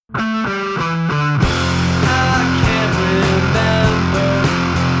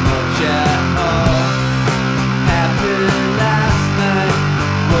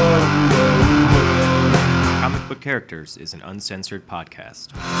Characters is an uncensored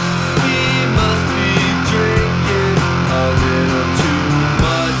podcast. We must be drinking a little too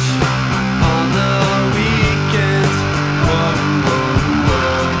much on the weekends. Whoa,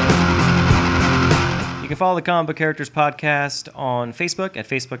 whoa, You can follow the Comic Book Characters podcast on Facebook at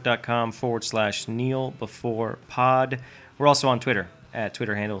facebook.com/KneelBeforePod. We're also on Twitter at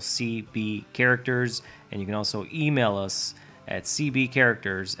Twitter handle CB Characters, and you can also email us at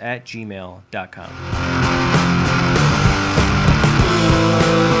cbcharacters@gmail.com.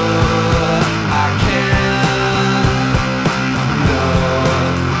 I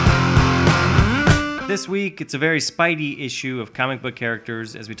can't. This week, it's a very Spidey issue of Comic Book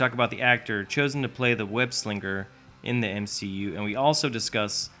Characters as we talk about the actor chosen to play the web-slinger in the MCU, and we also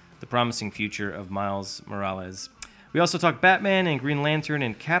discuss the promising future of Miles Morales. We also talk Batman and Green Lantern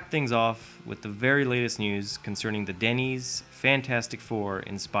and cap things off with the very latest news concerning the Denny's Fantastic Four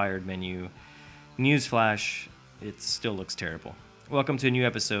inspired menu. Newsflash, it still looks terrible. Welcome to a new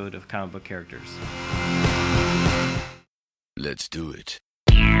episode of Comic Book Characters. Let's do it.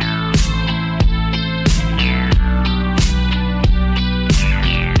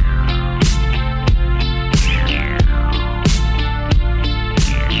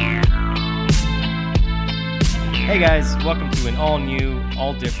 Hey guys, welcome to an all-new,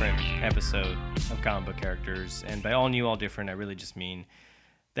 all-different episode of Comic Book Characters. And by all-new, all-different, I really just mean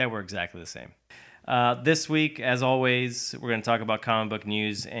that we're exactly the same. This week, as always, we're going to talk about comic book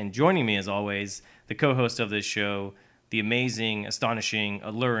news. And joining me, as always, the co-host of this show, the amazing, astonishing,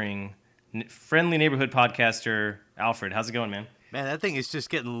 alluring, friendly neighborhood podcaster, Alfred. How's it going, man? Man, that thing is just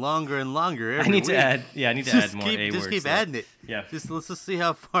getting longer and longer every I need week. to add more A-words. Just keep adding it. Yeah. Let's just see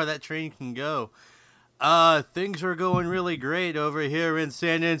how far that train can go. Things are going really great over here in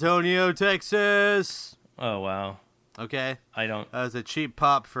San Antonio, Texas. Oh, wow. Okay. I don't... That was a cheap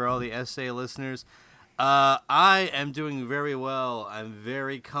pop for all the SA listeners. I am doing very well. I'm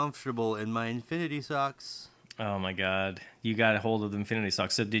very comfortable in my Infinity Socks. Oh, my God. You got a hold of the Infinity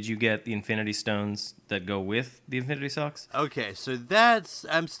Socks. So did you get the Infinity Stones that go with the Infinity Socks? Okay, so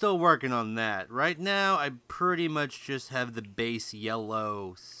I'm still working on that. Right now, I pretty much just have the base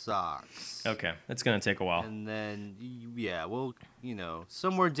yellow socks. Okay. It's going to take a while. And then, yeah, well,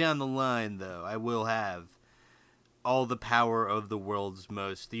 somewhere down the line, though, I will have all the power of the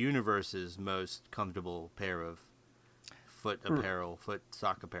universe's most comfortable pair of foot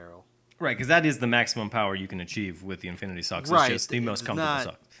sock apparel. Right, because that is the maximum power you can achieve with the Infinity Socks. Right. It's just the most comfortable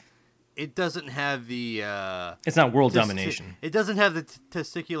sock. It doesn't have the... it's not world domination. It doesn't have the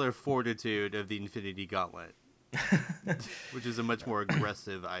testicular fortitude of the Infinity Gauntlet, which is a much more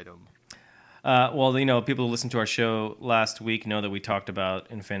aggressive item. Well, people who listened to our show last week know that we talked about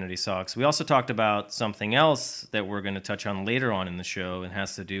Infinity Socks. We also talked about something else that we're going to touch on later on in the show, and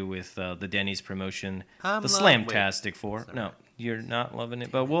has to do with the Denny's promotion, the Slamtastic Four. Sorry. No, you're not loving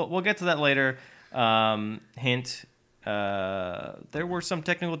it, but we'll get to that later. Hint, there were some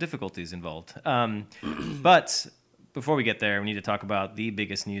technical difficulties involved. But before we get there, we need to talk about the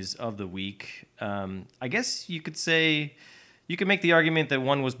biggest news of the week. I guess you could say... You can make the argument that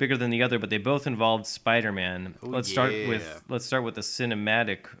one was bigger than the other, but they both involved Spider-Man. Let's start with the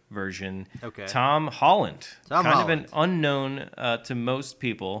cinematic version. Okay. Tom Holland, of an unknown to most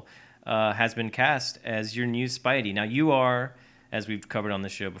people, has been cast as your new Spidey. Now you are, as we've covered on the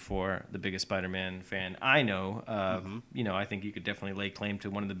show before, the biggest Spider-Man fan I know. I think you could definitely lay claim to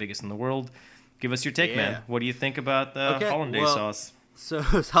one of the biggest in the world. Give us your take, man. What do you think about the hollandaise sauce? So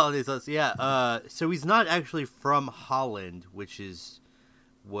holiday sauce, yeah. So he's not actually from Holland, which is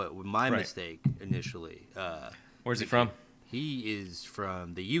what my mistake initially. Where's he from? He is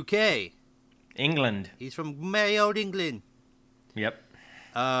from the UK, England. He's from merry old England. Yep.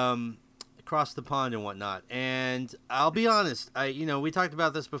 Across the pond and whatnot. And I'll be honest, we talked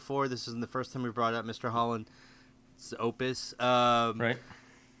about this before. This isn't the first time we brought up Mr. Holland's opus. Right.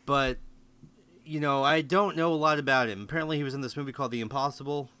 But. I don't know a lot about him. Apparently, he was in this movie called The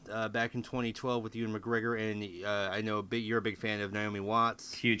Impossible back in 2012 with Ewan McGregor, and I know you're a big fan of Naomi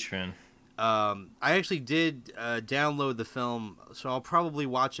Watts. Huge fan. I actually did download the film, so I'll probably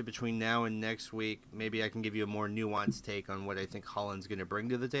watch it between now and next week. Maybe I can give you a more nuanced take on what I think Holland's going to bring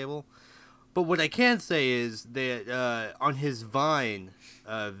to the table. But what I can say is that on his Vine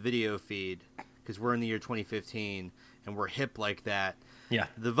video feed, because we're in the year 2015 and we're hip like that, yeah.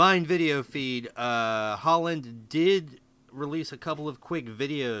 The Vine video feed, Holland did release a couple of quick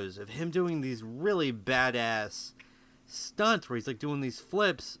videos of him doing these really badass stunts where he's like doing these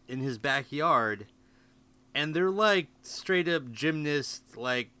flips in his backyard, and they're like straight up gymnast,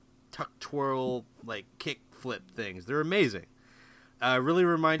 like tuck twirl, like kick flip things. They're amazing. Really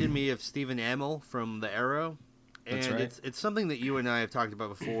reminded me of Stephen Amell from The Arrow. That's and right. it's something that you and I have talked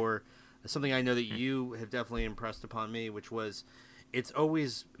about before. Something I know that you have definitely impressed upon me, which was, it's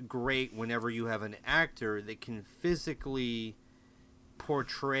always great whenever you have an actor that can physically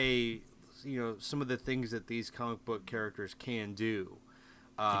portray, some of the things that these comic book characters can do.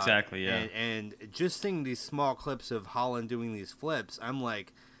 Exactly, yeah. And just seeing these small clips of Holland doing these flips, I'm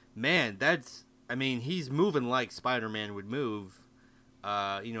like, man, he's moving like Spider-Man would move,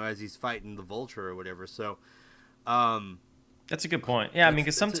 as he's fighting the Vulture or whatever. So, That's a good point. Yeah, I mean,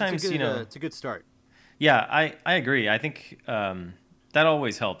 because sometimes, it's a good start. Yeah, I agree. I think that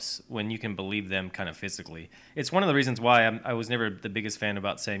always helps when you can believe them kind of physically. It's one of the reasons why I was never the biggest fan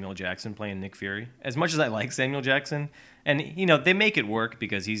about Samuel Jackson playing Nick Fury. As much as I like Samuel Jackson, and they make it work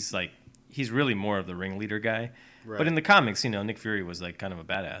because he's really more of the ringleader guy. Right. But in the comics, Nick Fury was like kind of a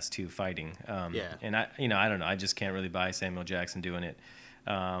badass too, fighting. Yeah. And I don't know. I just can't really buy Samuel Jackson doing it.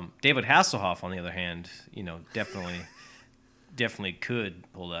 David Hasselhoff, on the other hand, definitely could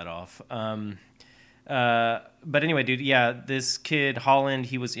pull that off. But anyway, dude, yeah, this kid Holland,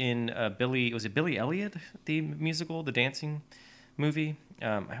 he was in was it Billy Elliot, the musical, the dancing movie?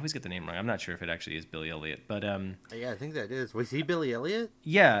 I always get the name wrong. I'm not sure if it actually is Billy Elliot, but Yeah, I think that is. Was he Billy Elliot?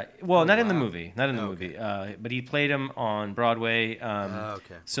 yeah, well, not in the wow. movie, not in the movie, but he played him on Broadway.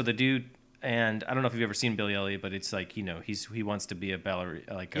 Okay. So the dude, and I don't know if you've ever seen Billy Elliot, but it's like he wants to be a ballet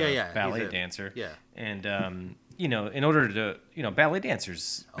he's dancer. Yeah. And in order to ballet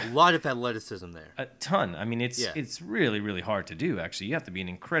dancers, A lot of athleticism there. a ton. I mean, Yeah. it's really, really hard to do. Actually, you have to be in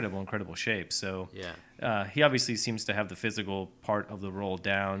incredible shape. So Yeah. he obviously seems to have the physical part of the role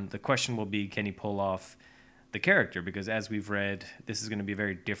down. The question will be, can he pull off the character? Because as we've read, this is going to be a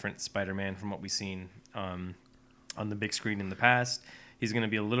very different Spider-Man from what we've seen on the big screen in the past. He's going to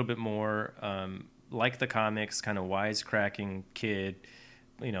be a little bit more like the comics, kind of wisecracking kid,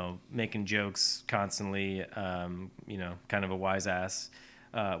 making jokes constantly, kind of a wise ass,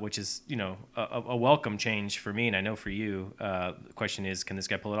 which is, a welcome change for me, and I know for you. The question is, can this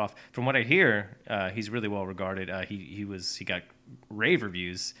guy pull it off? From what I hear, he's really well regarded. He got rave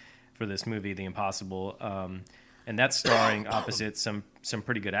reviews for this movie, The Impossible, and that's starring opposite some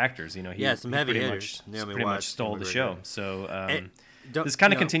pretty good actors. He some heavy pretty hitters. much, Naomi pretty much Watts, stole the Tim show. McGregor. So Don't- this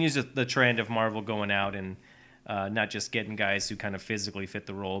kind of you know- continues the trend of Marvel going out and not just getting guys who kind of physically fit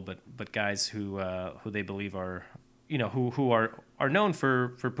the role, but guys who they believe are, who are known for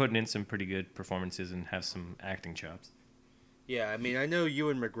putting in some pretty good performances and have some acting chops. Yeah, I mean, I know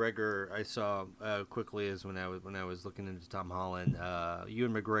Ewan McGregor. I saw quickly as when I was looking into Tom Holland.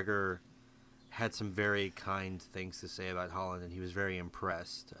 Ewan McGregor had some very kind things to say about Holland, and he was very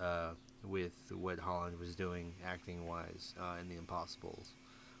impressed with what Holland was doing acting wise in The Impossibles.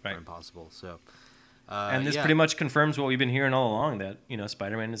 Right. Or Impossible. So. And this yeah. pretty much confirms what we've been hearing all along, that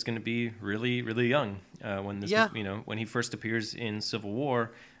Spider-Man is going to be really, really young when this when he first appears in Civil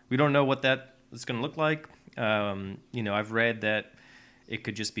War. We don't know what that is going to look like. I've read that it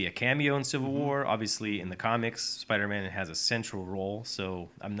could just be a cameo in Civil War. Obviously, in the comics, Spider-Man has a central role, so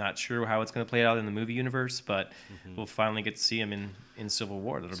I'm not sure how it's going to play out in the movie universe, but we'll finally get to see him in Civil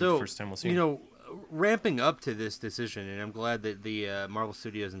War. That'll be the first time we'll see him. Ramping up to this decision, and I'm glad that the Marvel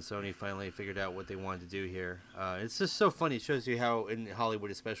Studios and Sony finally figured out what they wanted to do here. It's just so funny. It shows you how, in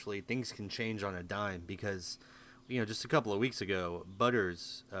Hollywood especially, things can change on a dime, because, just a couple of weeks ago,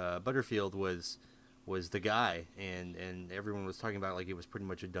 Butterfield was the guy, and everyone was talking about it like it was pretty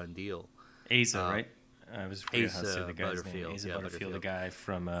much a done deal. Asa, right? I was forgetting how to say the guy's Butterfield. name. Asa Yeah, Butterfield, the guy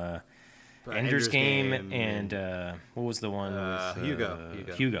from Ender's Game Game and what was the one? Hugo.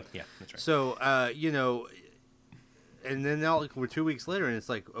 Hugo, yeah, that's right. So, and then now we're 2 weeks later, and it's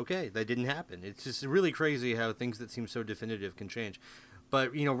like, okay, that didn't happen. It's just really crazy how things that seem so definitive can change.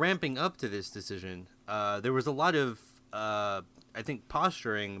 But, ramping up to this decision, there was a lot of, I think,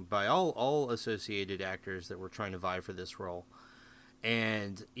 posturing by all associated actors that were trying to vie for this role.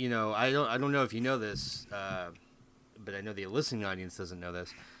 And, I don't know if you know this, but I know the listening audience doesn't know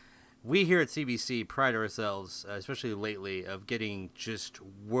this. We here at CBC pride ourselves, especially lately, of getting just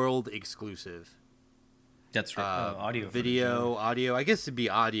world exclusive. That's right. Audio, video, audio. I guess it'd be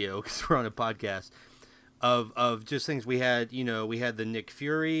audio because we're on a podcast. Of just things we had. We had the Nick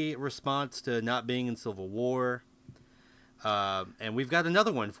Fury response to not being in Civil War, and we've got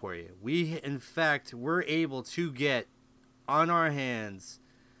another one for you. In fact, we're able to get on our hands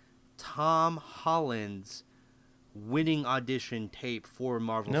Tom Holland's winning audition tape for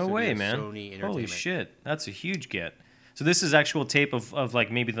Marvel No Studios way, man. Sony Entertainment. Holy shit. That's a huge get. So this is actual tape of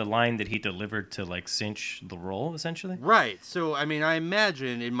like maybe the line that he delivered to like cinch the role, essentially? Right. So, I mean, I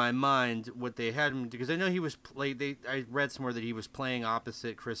imagine in my mind what they had him, because I know he was I read somewhere that he was playing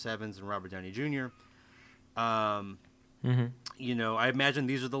opposite Chris Evans and Robert Downey Jr. Mm-hmm. You know, I imagine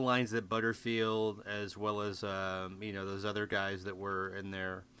these are the lines that Butterfield, as well as you know, those other guys that were in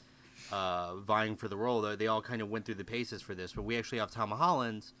there vying for the role, they all kind of went through the paces for this. But we actually have Tom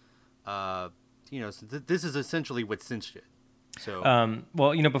Holland. You know, so this is essentially what cinched it. So,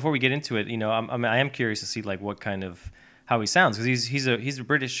 Well, you know, before we get into it, you know, I am curious to see like what kind of how he sounds, because he's a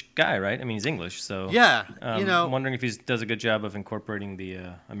British guy, right? I mean, he's English, so yeah, you know, I'm wondering if he does a good job of incorporating the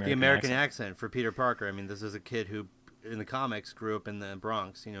American accent for Peter Parker. I mean, this is a kid who, in the comics, grew up in the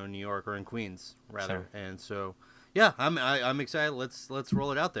Bronx, you know, New York, or in Queens rather, and so yeah, I'm excited. Let's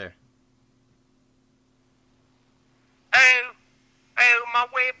roll it out there. Oh, my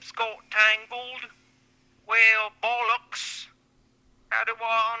web's got tangled. Well, bollocks. How do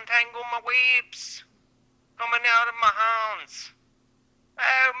I untangle my webs? Coming out of my hands.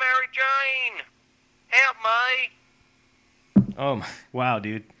 Oh, Mary Jane, help me. Oh, wow,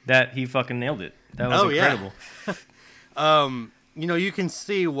 dude. That, he fucking nailed it. That was incredible. Yeah. You know, you can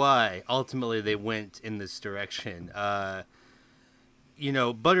see why ultimately they went in this direction. You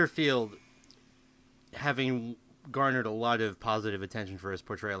know, Butterfield, having garnered a lot of positive attention for his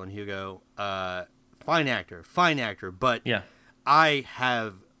portrayal in Hugo, fine actor, but Yeah. I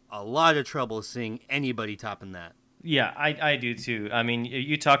have a lot of trouble seeing anybody topping that. Yeah, I do too. I mean,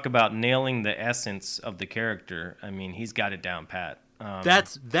 you talk about nailing the essence of the character. I mean, he's got it down pat.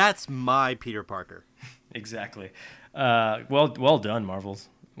 That's my Peter Parker. Exactly. Well done, Marvels.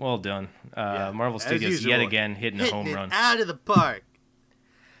 Well done. Yeah, Marvel as Studios usual, yet again hitting a home it run. out of the park.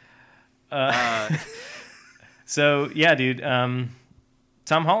 So yeah, dude. Tom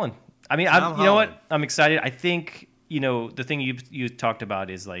Holland. I mean, Tom you know Holland. what? I'm excited. I think, you know, the thing you talked about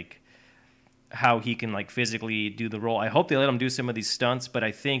is like how he can like physically do the role. I hope they let him do some of these stunts, but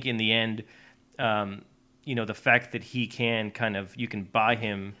I think in the end, you know, the fact that he can you can buy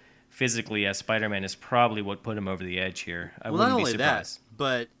him physically as Spider-Man is probably what put him over the edge here. I Well, wouldn't not be only surprised. that,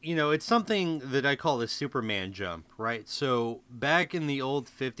 but you know, it's something that I call the Superman jump, right? So back in the old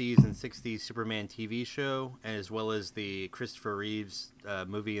 50s and 60s Superman TV show, as well as the Christopher Reeves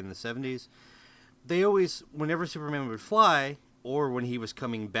movie in the 70s, they always, whenever Superman would fly, or when he was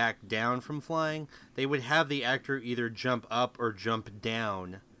coming back down from flying, they would have the actor either jump up or jump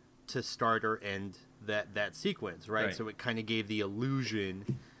down to start or end that sequence, right? So it kind of gave the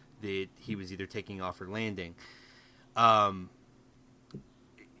illusion that he was either taking off or landing.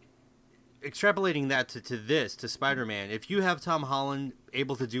 Extrapolating that to Spider-Man, if you have Tom Holland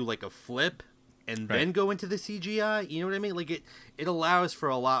able to do like a flip and then go into the CGI, you know what I mean? Like it allows for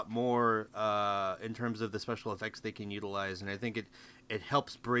a lot more in terms of the special effects they can utilize, and I think it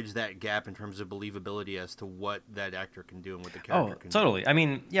helps bridge that gap in terms of believability as to what that actor can do and what the character can totally. do. I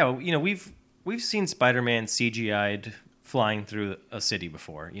mean, yeah, you know, we've seen Spider-Man CGI'd flying through a city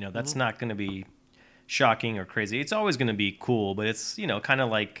before. You know, that's not going to be shocking or crazy. It's always going to be cool, but it's, you know, kind of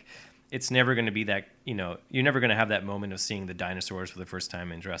like it's never going to be that, you know, you're never going to have that moment of seeing the dinosaurs for the first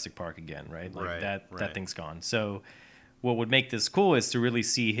time in Jurassic Park again, right? Like that thing's gone. So what would make this cool is to really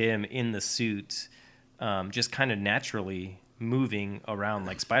see him in the suit, just kind of naturally moving around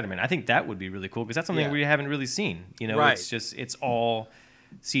like Spider-Man. I think that would be really cool because that's something we haven't really seen. You know, it's all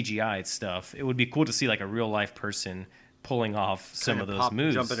CGI stuff. It would be cool to see like a real life person pulling off some of those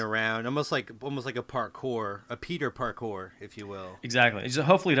moves, jumping around, almost like a parkour, a Peter parkour, if you will. Exactly.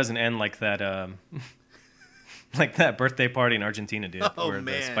 Hopefully, it doesn't end like that, like that birthday party in Argentina did, where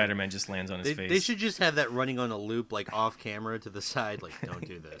the Spider-Man just lands on his face. They should just have that running on a loop, like off camera to the side. Like, don't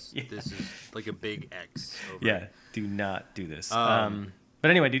do this. This is like a big X. Over do not do this. But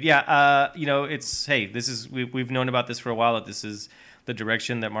anyway, dude, you know, we've known about this for a while. That this is the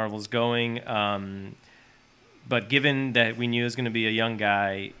direction that Marvel's going. But given that we knew it was going to be a young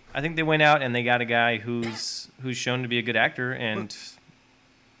guy, I think they went out and they got a guy who's shown to be a good actor, and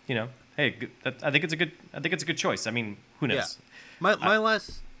you know, hey, I think it's a good choice. I mean, who knows? Yeah.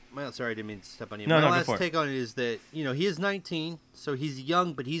 Sorry, I didn't mean to step on you. My last take on it is that, you know, he is 19, so he's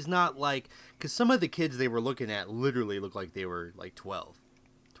young, but he's not like, because some of the kids they were looking at literally looked like they were like 12,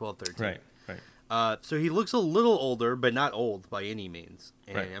 13. Right. So he looks a little older, but not old by any means.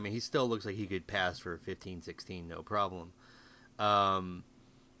 And, Right. I mean, he still looks like he could pass for 15, 16, no problem.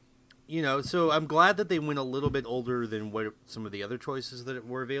 You know, so I'm glad that they went a little bit older than what some of the other choices that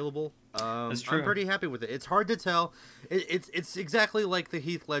were available. That's true. I'm pretty happy with it. It's hard to tell. It's exactly like the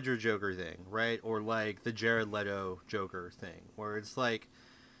Heath Ledger Joker thing, right? Or like the Jared Leto Joker thing, where it's like,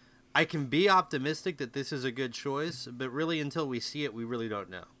 I can be optimistic that this is a good choice, but really until we see it, we really don't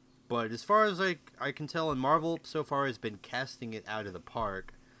know. But as far as I can tell, and Marvel so far has been casting it out of the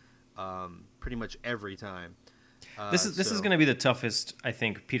park pretty much every time. This is So- going to be the toughest, I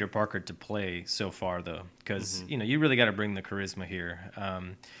think, Peter Parker to play so far, though, because Mm-hmm. you know you really got to bring the charisma here.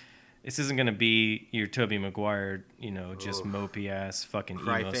 This isn't going to be your Tobey Maguire, you know, just mopey ass fucking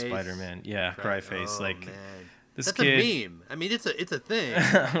Cry emo face. Spider-Man. Yeah, cry face. Oh, Like man. this That's kid. a meme. I mean, it's a thing.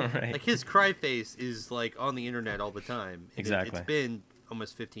 Right. Like his cry face is like on the internet all the time. And Exactly. It's been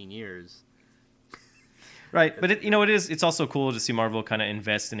almost 15 years. Right, but it, you know, it's also cool to see Marvel kind of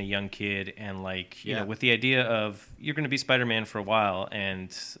invest in a young kid and like you Yeah. know with the idea of you're going to be Spider-Man for a while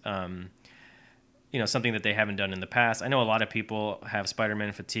and you know something that they haven't done in the past. I know a lot of people have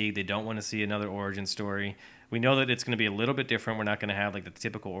Spider-Man fatigue. They don't want to see another origin story. We know that it's going to be a little bit different. We're not going to have like the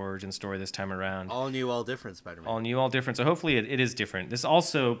typical origin story this time around. All new, all different Spider-Man. All new, all different. So hopefully it is different. This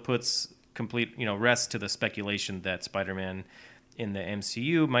also puts complete, you know, rest to the speculation that Spider-Man in the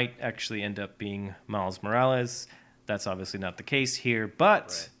MCU might actually end up being Miles Morales. That's obviously not the case here, but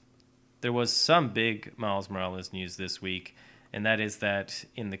Right. there was some big Miles Morales news this week, and that is that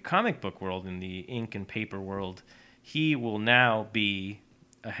in the comic book world, in the ink and paper world, he will now be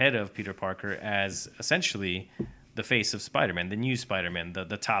ahead of Peter Parker as essentially the face of Spider-Man, the new Spider-Man,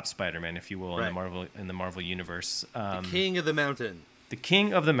 the top Spider-Man, if you will, Right. in the Marvel universe. King of the Mountain. The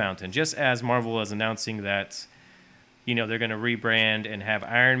King of the Mountain, just as Marvel is announcing that, you know, they're going to rebrand and have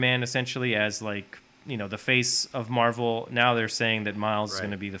Iron Man essentially as like, you know, the face of Marvel. Now they're saying that Miles is Right.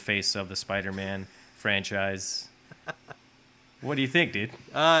 going to be the face of the Spider-Man franchise. What do you think, dude?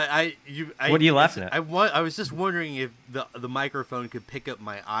 What What are you laughing at? I was just wondering if the microphone could pick up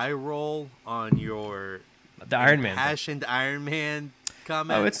my eye roll on your The Iron Man thing. impassioned Iron Man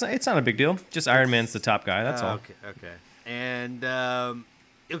comment. Oh, it's not a big deal. Just Iron Man's the top guy. That's all. Okay. And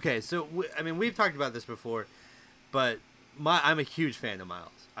okay, so I mean, we've talked about this before, but I'm a huge fan of Miles.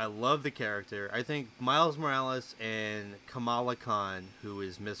 I love the character. I think Miles Morales and Kamala Khan, who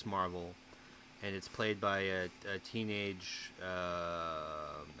is Miss Marvel, and it's played by a teenage,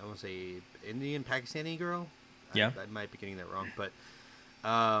 I want to say Indian Pakistani girl. Yeah. I might be getting that wrong, but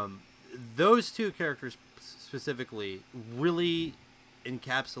those two characters specifically really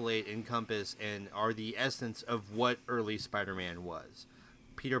encompass, and are the essence of what early Spider-Man was.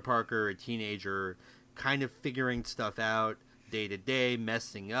 Peter Parker, a teenager, kind of figuring stuff out day to day,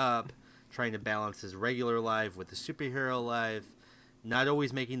 messing up, trying to balance his regular life with the superhero life, not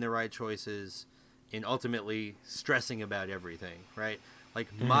always making the right choices, and ultimately stressing about everything, right?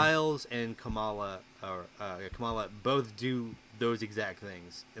 Like Miles and Kamala both do those exact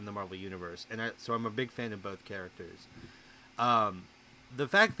things in the Marvel Universe, and so I'm a big fan of both characters. The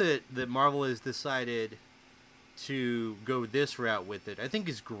fact that Marvel has decided to go this route with it, I think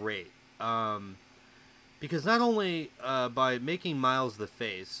is great. Because not only by making Miles the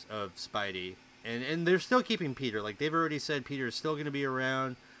face of Spidey, and they're still keeping Peter. Like, they've already said Peter is still going to be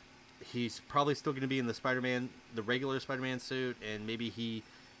around. He's probably still going to be in the regular Spider-Man suit, and maybe he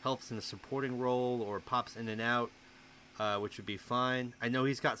helps in a supporting role or pops in and out, which would be fine. I know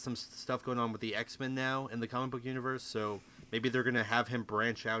he's got some stuff going on with the X-Men now in the comic book universe, so maybe they're going to have him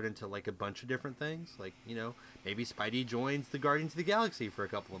branch out into, like, a bunch of different things. Like, you know, maybe Spidey joins the Guardians of the Galaxy for a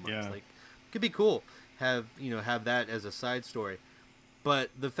couple of months. Yeah. Like, could be cool. Have that as a side story. But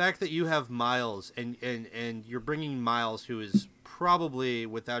the fact that you have Miles and you're bringing Miles, who is probably,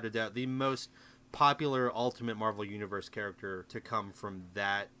 without a doubt, the most popular Ultimate Marvel Universe character to come from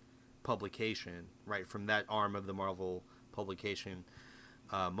that publication, right, from that arm of the Marvel publication,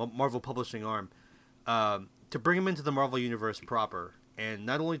 Marvel publishing arm, to bring him into the Marvel Universe proper, and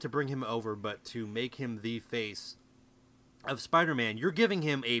not only to bring him over, but to make him the face of Spider-Man, you're giving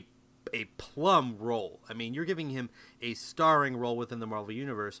him a plum role. I mean, you're giving him a starring role within the Marvel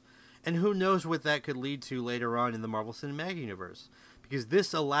Universe, and who knows what that could lead to later on in the Marvel Cinematic Universe, because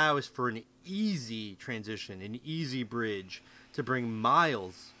this allows for an easy transition, an easy bridge to bring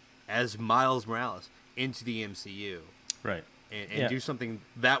Miles as Miles Morales into the MCU, Right. and Yeah. do something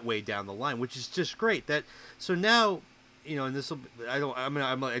that way down the line, which is just great. So now, you know, and this will, I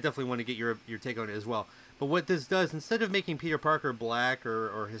definitely want to get your take on it as well. But what this does, instead of making Peter Parker black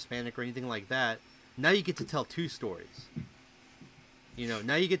or Hispanic or anything like that, now you get to tell two stories. You know,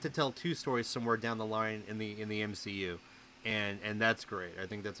 now you get to tell two stories somewhere down the line in the MCU, and that's great. I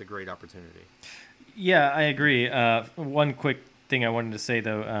think that's a great opportunity. Yeah, I agree. One quick thing I wanted to say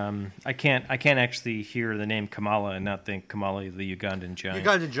though, I can't actually hear the name Kamala and not think Kamala the Ugandan giant. You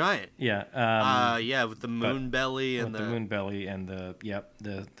got a giant. Yeah. Yeah, with the moon belly and with the moon belly and the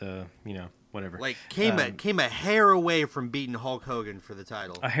you know, whatever. like came a hair away from beating Hulk Hogan for the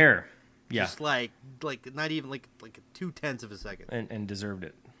title. a hair. Yeah. Just like not even like 0.2 of a second. And deserved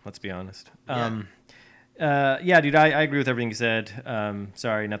it. Let's be honest. Yeah. Yeah, dude, I agree with everything you said.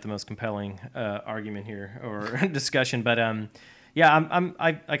 Sorry, not the most compelling argument here or discussion, but yeah,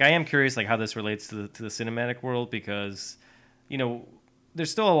 I am curious like how this relates to the cinematic world because, you know,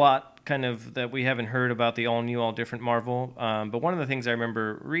 there's still a lot kind of that we haven't heard about the all new, all different Marvel. But one of the things I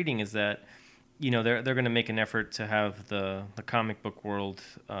remember reading is that, you know, they're going to make an effort to have the comic book world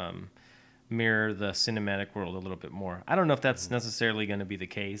mirror the cinematic world a little bit more. I don't know if that's necessarily going to be the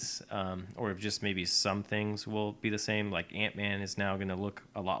case, or if just maybe some things will be the same. Like Ant-Man is now going to look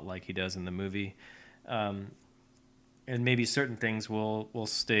a lot like he does in the movie, and maybe certain things will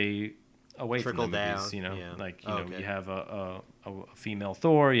stay away Trickle from the movies. down, You know, yeah. like Okay. you have a female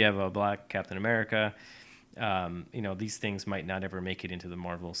Thor, you have a black Captain America. You know, these things might not ever make it into the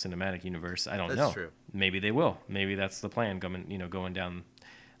Marvel Cinematic Universe. I don't That's know. true. Maybe they will. Maybe that's the plan going down,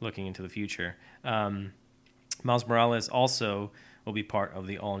 looking into the future. Miles Morales also will be part of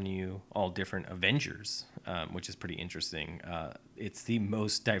the all new, all different Avengers, which is pretty interesting. It's the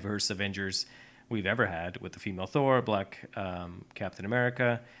most diverse Avengers we've ever had, with the female Thor, black Captain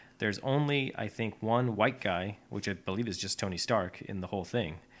America. There's only, I think, one white guy, which I believe is just Tony Stark in the whole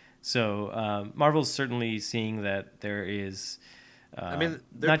thing. So Marvel's certainly seeing that there is. I mean,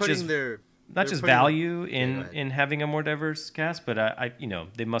 they're not putting just their not they're just putting- value Yeah, go ahead. in having a more diverse cast, but I you know,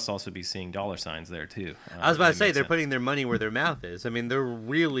 they must also be seeing dollar signs there too. I was about to It say makes they're sense. putting their money where their mouth is. I mean, they're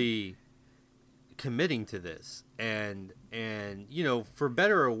really committing to this, and you know, for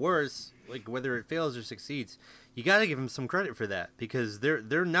better or worse, like whether it fails or succeeds, you got to give them some credit for that because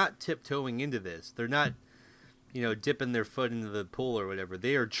they're not tiptoeing into this. They're not, you know, dipping their foot into the pool or whatever.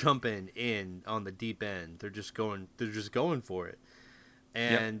 They are jumping in on the deep end. They're just going for it.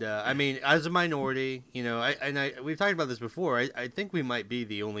 And I mean, as a minority, you know, we've talked about this before. I think we might be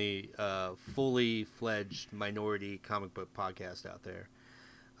the only fully fledged minority comic book podcast out there.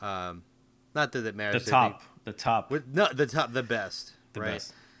 Not that it matters. the top. The best, The right?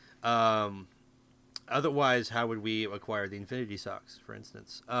 best. Otherwise, how would we acquire the Infinity Socks, for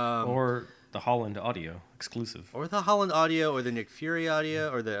instance? Or the Holland Audio exclusive. Or the Holland audio, or the Nick Fury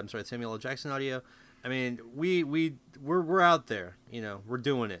audio, or the Samuel L. Jackson audio. I mean, we're out there, you know, we're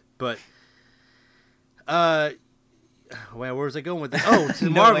doing it. But, well, where was I going with this? Oh, to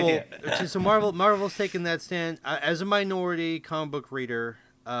No Marvel. idea. So Marvel's taking that stand. As a minority comic book reader,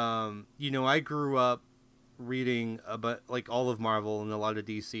 you know, I grew up reading about like all of Marvel and a lot of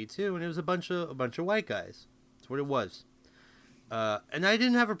DC too, and it was a bunch of white guys. That's what it was. And I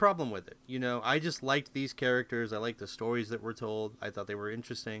didn't have a problem with it. You know, I just liked these characters. I liked the stories that were told. I thought they were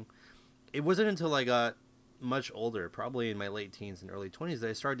interesting. It wasn't until I got much older, probably in my late teens and early 20s, that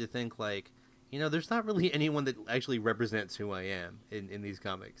I started to think, like, you know, there's not really anyone that actually represents who I am in these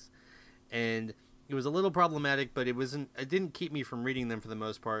comics. And it was a little problematic, but it didn't keep me from reading them for the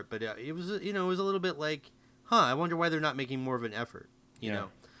most part. But it was, you know, it was a little bit like, I wonder why they're not making more of an effort, you know?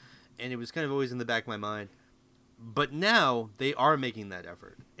 And it was kind of always in the back of my mind. But now they are making that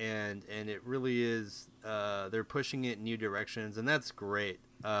effort, and it really is. They're pushing it in new directions, and that's great.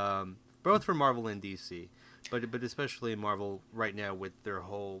 Both for Marvel and DC, but especially Marvel right now with their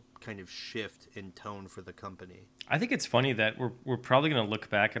whole kind of shift in tone for the company. I think it's funny that we're probably going to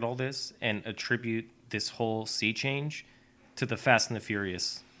look back at all this and attribute this whole sea change to the Fast and the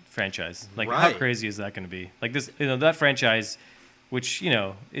Furious franchise. Like, how Right. crazy is that going to be? Like this, you know, that franchise, which, you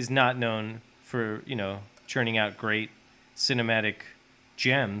know, is not known for, you know, churning out great cinematic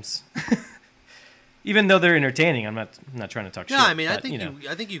gems. Even though they're entertaining, I'm not trying to talk shit. No, I mean, but, I think you know,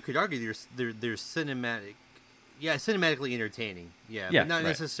 I think you could argue they're cinematic, cinematically entertaining, Yeah, but not right.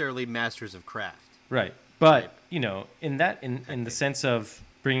 necessarily masters of craft. right. But Right. you know, in the sense of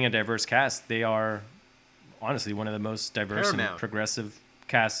bringing a diverse cast, they are honestly one of the most diverse and Paramount. progressive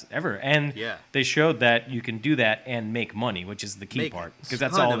casts ever, and Yeah. they showed that you can do that and make money, which is the key Make part, a because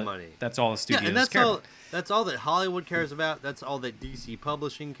that's ton all of that, money. that's all the studios Yeah, and that's care all. about. That's all that Hollywood cares about. That's all that DC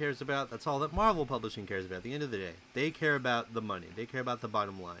Publishing cares about. That's all that Marvel Publishing cares about. At the end of the day, they care about the money. They care about the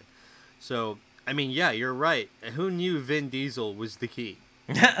bottom line. So, I mean, yeah, you're right. Who knew Vin Diesel was the key?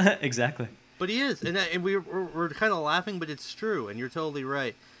 Exactly. But he is, and we're kind of laughing, but it's true, and you're totally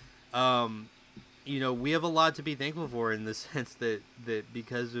right. You know, we have a lot to be thankful for in the sense that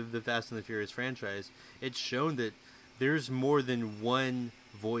because of the Fast and the Furious franchise, it's shown that there's more than one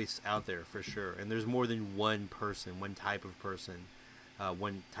voice out there for sure, and there's more than one person, one type of person,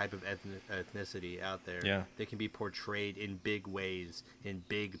 one type of ethnicity out there Yeah. that can be portrayed in big ways, in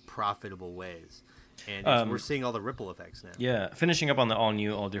big profitable ways, and we're seeing all the ripple effects now. Yeah, finishing up on the all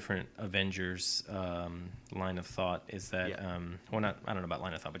new, all different Avengers line of thought is that, Yeah. well, not, I don't know about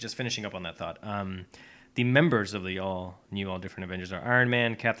line of thought, but just finishing up on that thought. The members of the all new, all different Avengers are Iron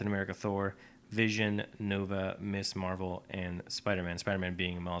Man, Captain America, Thor, Vision, Nova, Miss Marvel, and Spider-Man. Spider-Man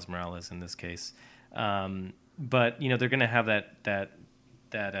being Miles Morales in this case. But they're going to have that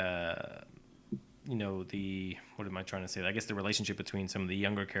what am I trying to say? I guess the relationship between some of the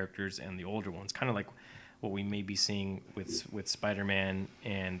younger characters and the older ones, kind of like what we may be seeing with Spider-Man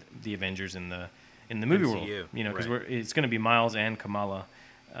and the Avengers in the movie MCU, world. Because right. it's going to be Miles and Kamala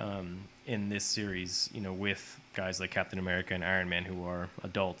in this series. With guys like Captain America and Iron Man who are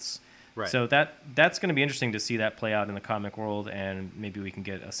adults. Right. So that's going to be interesting to see that play out in the comic world, and maybe we can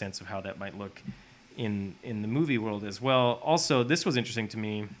get a sense of how that might look in the movie world as well. Also, this was interesting to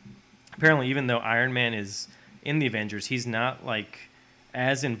me. Apparently, even though Iron Man is in the Avengers, he's not like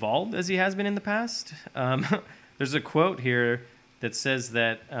as involved as he has been in the past. There's a quote here that says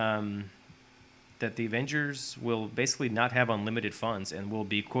that that the Avengers will basically not have unlimited funds and will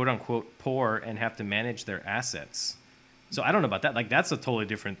be quote unquote poor and have to manage their assets. So I don't know about that. Like that's a totally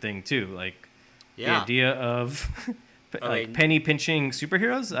different thing too. Like the idea of penny pinching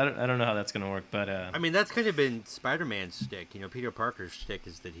superheroes. I don't know how that's gonna work, but I mean, that's kind of been Spider-Man's shtick. Peter Parker's shtick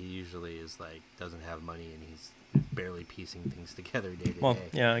is that he usually is like doesn't have money and he's barely piecing things together day to well, day.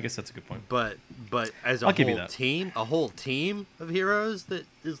 yeah, I guess that's a good point. But as I'll give you that. a whole team of heroes that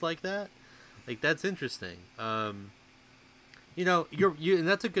is like that, like that's interesting. You and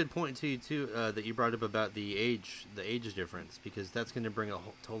that's a good point too that you brought up about the age difference, because that's going to bring a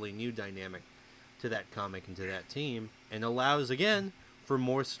totally new dynamic to that comic and to that team, and allows again for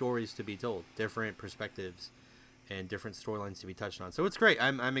more stories to be told, different perspectives, and different storylines to be touched on. So it's great.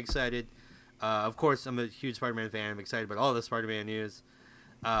 I'm excited. Of course, I'm a huge Spider-Man fan. I'm excited about all the Spider-Man news.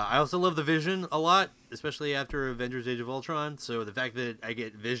 I also love the Vision a lot, especially after Avengers: Age of Ultron. So the fact that I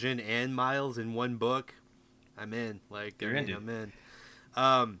get Vision and Miles in one book, I'm in. I'm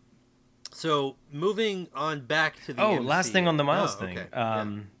in. So moving on back to the MCU. Last thing on the Miles thing.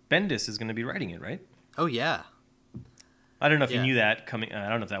 Okay. Bendis is going to be writing it, right? Oh yeah. I don't know if you Yeah. knew that coming. I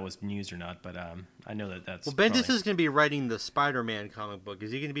don't know if that was news or not, but I know that's. Well, Bendis probably... is going to be writing the Spider-Man comic book.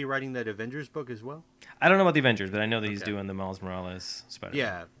 Is he going to be writing that Avengers book as well? I don't know about the Avengers, but I know that he's Okay. doing the Miles Morales Spider-Man.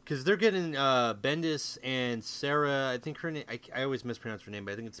 Yeah, because they're getting Bendis and Sarah. I think her name. I always mispronounce her name,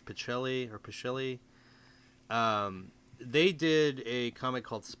 but I think it's Pichelli. They did a comic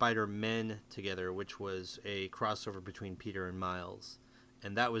called Spider-Men together, which was a crossover between Peter and Miles,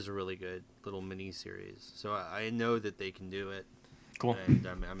 and that was a really good little mini series. So I know that they can do it. Cool. And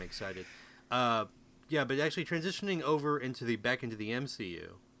I'm excited. Yeah, but actually transitioning over back into the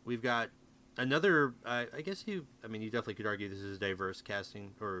MCU, we've got another. I guess you definitely could argue this is a diverse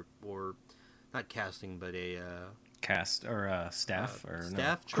casting, or not casting, but a Cast or staff or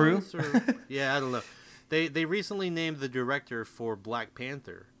staff no. Crew. choice, or yeah, I don't know. They recently named the director for Black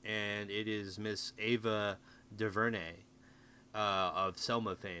Panther, and it is Miss Ava DuVernay of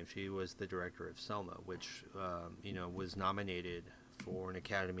Selma fame. She was the director of Selma, which was nominated for an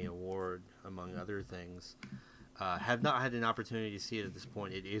Academy Award, among other things. Have not had an opportunity to see it at this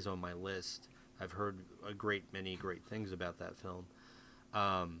point. It is on my list. I've heard many great things about that film.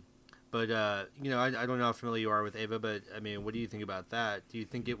 But I don't know how familiar you are with Ava, but I mean, what do you think about that? Do you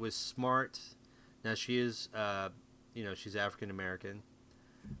think it was smart? Now she is, she's African American.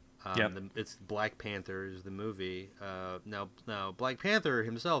 Yep. It's Black Panther is the movie. Now Black Panther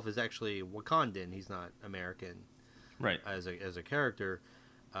himself is actually Wakandan. He's not American, Right. as a character,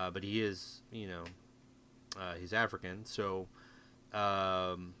 but he is, he's African. So,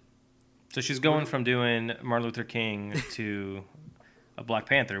 So she's going from doing Martin Luther King to a Black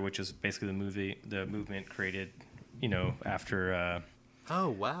Panther, which is basically the movement created, after oh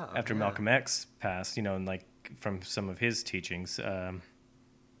wow, after yeah. Malcolm X passed, and like from some of his teachings.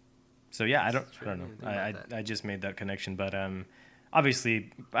 So yeah, I don't know. I just made that connection, but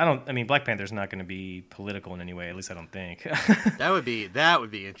obviously Black Panther's not going to be political in any way. At least I don't think. that would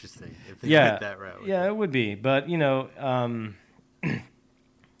be interesting if they Yeah, went that route. yeah, it would be. But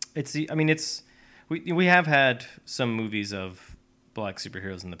we have had some movies of black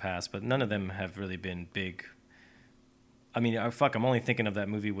superheroes in the past, but none of them have really been big. I mean, I'm only thinking of that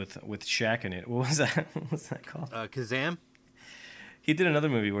movie with Shaq in it. What was that? What was that called? Kazam? He did another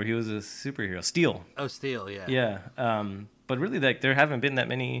movie where he was a superhero, Steel. Oh, Steel, yeah. Yeah, but really, like, there haven't been that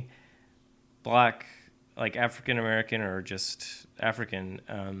many black, like African American or just African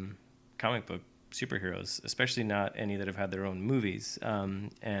comic book superheroes, especially not any that have had their own movies.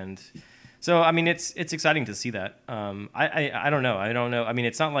 And so, I mean, it's exciting to see that. I don't know. I mean,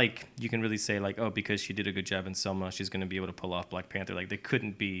 it's not like you can really say like, oh, because she did a good job in Selma, she's going to be able to pull off Black Panther. Like, they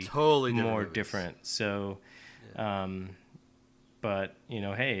couldn't be Totally more movies. different. So, Yeah. but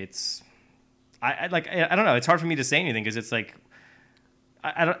hey, it's I don't know. It's hard for me to say anything because it's like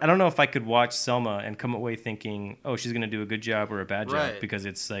I don't know if I could watch Selma and come away thinking, oh, she's gonna do a good job or a bad job, Right. because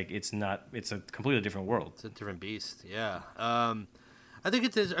it's a completely different world. It's a different beast. Yeah. I think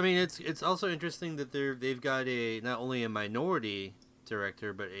it's also interesting that they've got not only a minority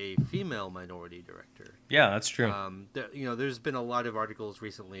director but a female minority director. Yeah, that's true. There's been a lot of articles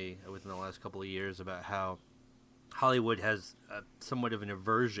recently within the last couple of years about how Hollywood has somewhat of an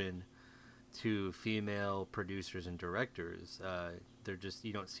aversion to female producers and directors. They're just,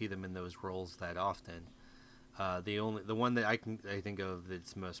 you don't see them in those roles that often. The one that I think of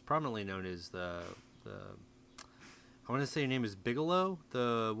that's most prominently known is the I want to say her name is Bigelow,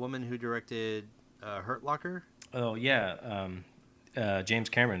 the woman who directed Hurt Locker. Oh yeah, James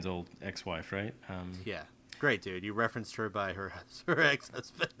Cameron's old ex-wife, right? Yeah, great dude. You referenced her by her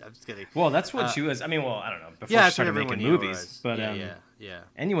ex-husband. I'm just kidding. Well, that's what she was. I mean, well, I don't know. Before Yeah, she started making movies, but yeah.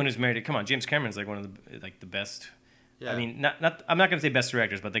 anyone who's married, come on, James Cameron's like one of the best. Yeah. I mean, not I'm not gonna say best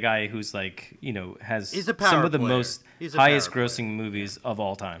directors, but the guy who's has He's a power some of the player. most He's a power highest player. grossing movies of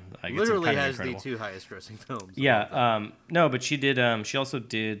all time. Like, Literally it's has incredible. the 2 highest grossing films. of all time. Yeah, no, but she did. She also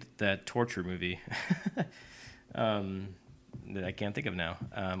did that torture movie that I can't think of now,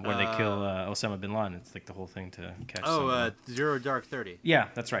 where they kill Osama bin Laden. It's like the whole thing to catch. somebody. Zero Dark 30. Yeah,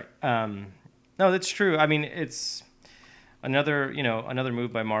 that's right. No, that's true. I mean, it's another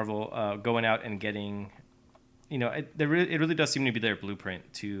move by Marvel, going out and getting, it really does seem to be their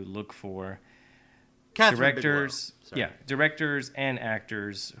blueprint to look for Catherine directors, Bigelow. Sorry. directors and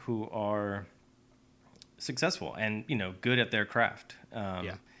actors who are successful and good at their craft.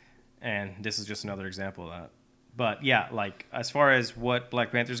 Yeah. And this is just another example of that. But yeah, like as far as what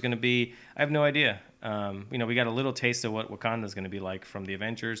Black Panther is going to be, I have no idea. We got a little taste of what Wakanda is going to be like from the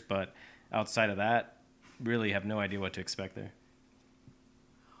Avengers, but outside of that, really have no idea what to expect there.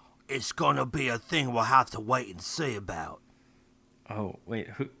 It's gonna be a thing we'll have to wait and see about. Oh wait,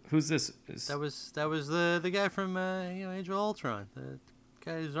 who's this? That was the guy from Age of Ultron. The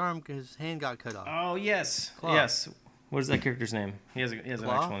guy his hand got cut off. Oh yes, Claw. yes. What is that character's name? He has an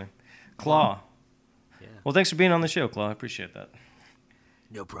Claw? actual name. Claw. Yeah. Well, thanks for being on the show, Claw. I appreciate that.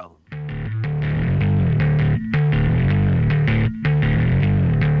 No problem.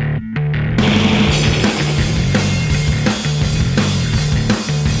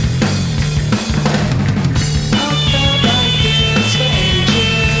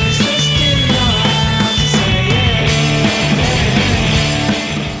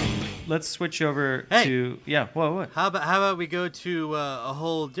 Let's switch over Hey. to What? How about we go to a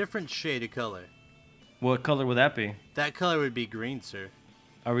whole different shade of color? What color would that be? That color would be green, sir.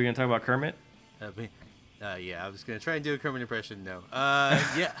 Are we gonna talk about Kermit? Yeah, I was gonna try and do a Kermit impression. No.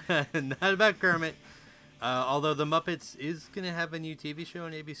 Yeah, not about Kermit. Although the Muppets is gonna have a new TV show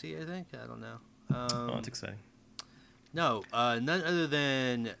on ABC, I think. I don't know. Oh, that's exciting. No, none other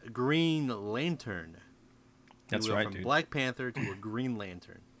than Green Lantern. That's We went right, from dude. Black Panther to a Green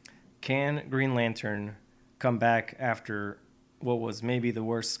Lantern. Can Green Lantern come back after what was maybe the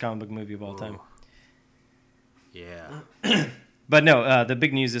worst comic book movie of all time? Yeah. But no, the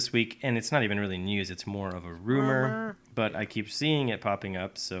big news this week, and it's not even really news, it's more of a rumor, Rumor. but I keep seeing it popping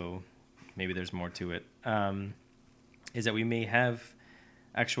up, so maybe there's more to it, is that we may have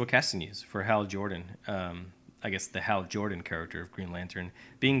actual casting news for Hal Jordan. I guess the Hal Jordan character of Green Lantern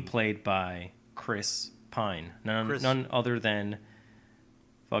being played by Chris Pine. None other than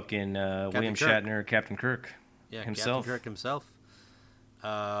fucking William Kirk. Shatner, Captain Kirk Yeah, himself. Captain Kirk himself.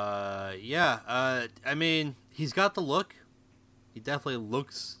 I mean, he's got the look. He definitely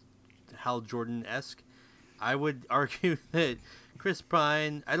looks Hal Jordan-esque. I would argue that Chris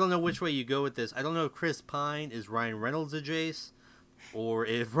Pine, I don't know which way you go with this. I don't know if Chris Pine is Ryan Reynolds adjacent or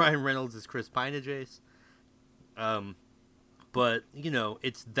if Ryan Reynolds is Chris Pine adjacent. But,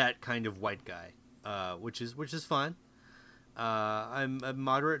 it's that kind of white guy, which is fine. I'm a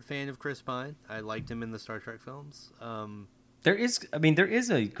moderate fan of Chris Pine. I liked him in the Star Trek films. There is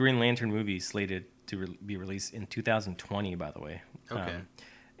a Green Lantern movie slated to be released in 2020, by the way. Okay.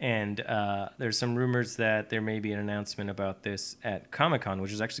 And there's some rumors that there may be an announcement about this at Comic-Con,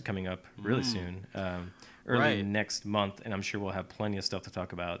 which is actually coming up really soon, early Right. next month, and I'm sure we'll have plenty of stuff to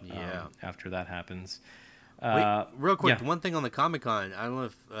talk about Yeah. after that happens. Wait, real quick, yeah. one thing on the Comic-Con, I don't know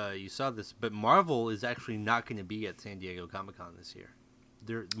if you saw this, but Marvel is actually not going to be at San Diego Comic-Con this year.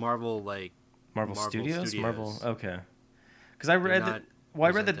 Marvel Marvel Studios? Studios. Marvel, okay. Because I read not I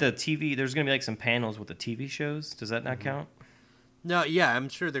read that the presenting. TV, there's going to be like some panels with the TV shows. Does that not count? No, yeah, I'm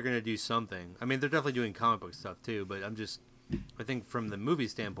sure they're going to do something. I mean, they're definitely doing comic book stuff too, but I think from the movie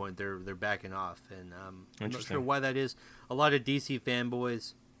standpoint, they're backing off, and I'm not Interesting. sure why that is. A lot of DC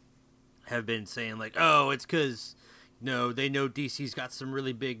fanboys have been saying like, "Oh, it's because no, they know DC's got some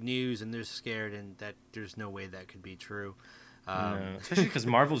really big news and they're scared, and that there's no way that could be true. No, especially because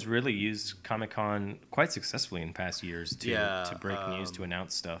Marvel's really used Comic-Con quite successfully in past years to break news, to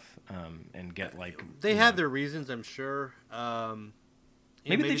announce stuff, and get like they have their reasons, I'm sure.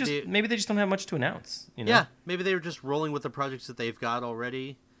 Maybe they just don't have much to announce. You know? Yeah, maybe they were just rolling with the projects that they've got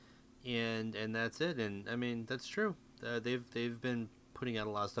already, and that's it. And I mean, that's true. They've been putting out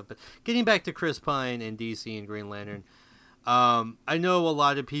a lot of stuff. But getting back to Chris Pine and DC and Green Lantern, I know a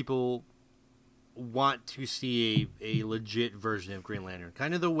lot of people want to see a legit version of Green Lantern,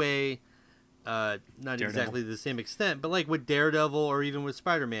 kind of the way, not Daredevil. exactly the same extent, but like with Daredevil or even with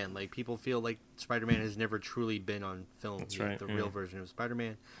Spider-Man, like people feel like Spider-Man has never truly been on film. That's yet, right, the yeah. real version of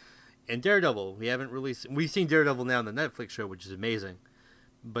Spider-Man. And Daredevil, we've seen Daredevil now in the Netflix show, which is amazing,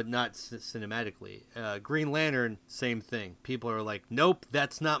 but not cinematically. Green Lantern, same thing. People are like, nope,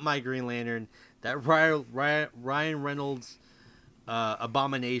 that's not my Green Lantern. That Ryan Reynolds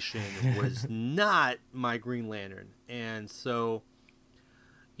abomination was not my Green Lantern. And so,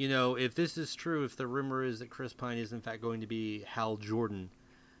 you know, if this is true, if the rumor is that Chris Pine is in fact going to be Hal Jordan,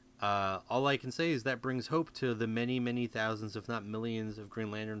 all I can say is that brings hope to the many, many thousands, if not millions, of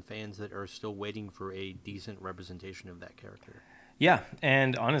Green Lantern fans that are still waiting for a decent representation of that character. Yeah,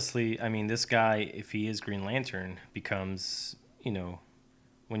 and honestly, I mean, this guy, if he is Green Lantern, becomes, you know,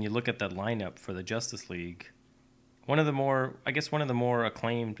 when you look at the lineup for the Justice League, one of the more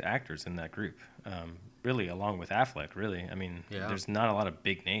acclaimed actors in that group, really, along with Affleck, really. I mean, There's not a lot of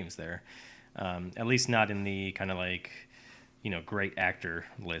big names there, at least not in the kind of like, you know, great actor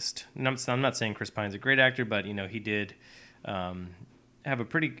list. And I'm not saying Chris Pine's a great actor, but, you know, he did have a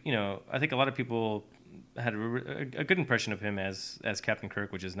pretty, you know, I think a lot of people had a good impression of him as Captain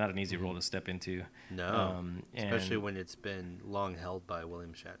Kirk, which is not an easy role to step into. No, especially when it's been long held by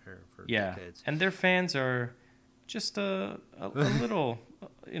William Shatner for decades. And their fans are just a little,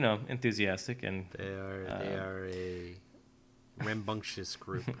 you know, enthusiastic, and they are a rambunctious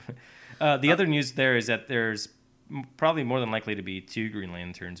group. The other news there is that there's probably more than likely to be 2 Green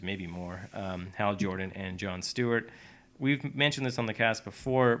Lanterns, maybe more, Hal Jordan and John Stewart. We've mentioned this on the cast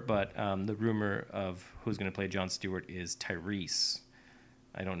before, but the rumor of who's going to play John Stewart is Tyrese.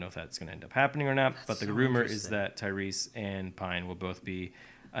 I don't know if that's going to end up happening or not, but the so rumor is interesting. that Tyrese and Pine will both be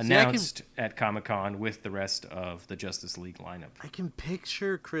announced at Comic-Con with the rest of the Justice League lineup. I can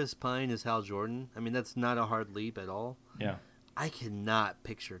picture Chris Pine as Hal Jordan. I mean, that's not a hard leap at all. Yeah. I cannot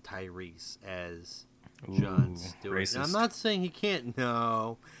picture Tyrese as John Stewart. Racist. Now, I'm not saying he can't.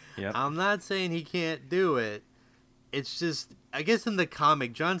 No. Yep. I'm not saying he can't do it. It's just, I guess in the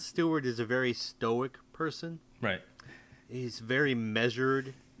comic, John Stewart is a very stoic person. Right. He's very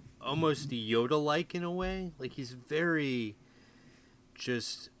measured, almost Yoda-like in a way. Like, he's very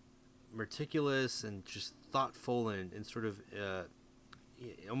just meticulous and just thoughtful and sort of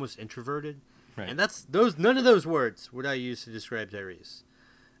almost introverted. Right. And that's none of those words would I use to describe Tyrese.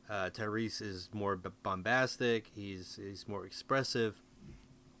 Tyrese is more bombastic. He's more expressive,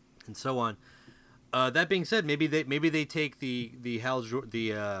 and so on. That being said, maybe they take the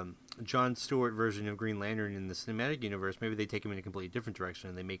John Stewart version of Green Lantern in the cinematic universe. Maybe they take him in a completely different direction,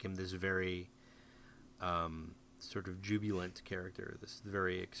 and they make him this very sort of jubilant character, this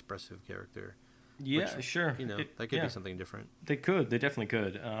very expressive character. Yeah, which, sure. You know, that could be something different. They definitely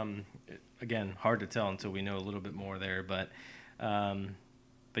could. Again, hard to tell until we know a little bit more there, but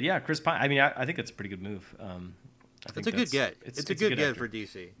yeah, Chris Pine. I mean, I think it's a pretty good move. It's a good get. It's a good get actor. for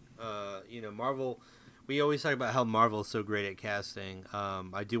DC. You know, Marvel. We always talk about how Marvel is so great at casting.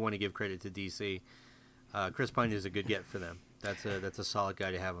 I do want to give credit to DC. Chris Pine is a good get for them. That's a solid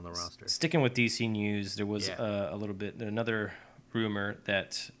guy to have on the roster. Sticking with DC news, there was another rumor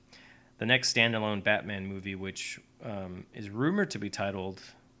that the next standalone Batman movie, which is rumored to be titled,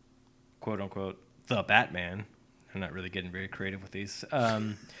 quote unquote, The Batman. I'm not really getting very creative with these.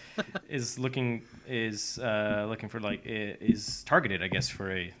 Is targeted, I guess,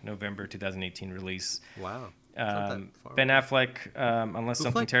 for a November 2018 release. Wow. Ben Affleck, unless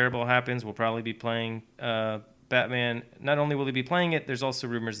something terrible happens, will probably be playing Batman. Not only will he be playing it, there's also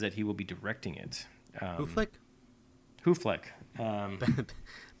rumors that he will be directing it. Who-fleck?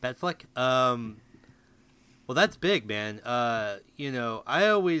 Batfleck? Well, that's big, man. You know, I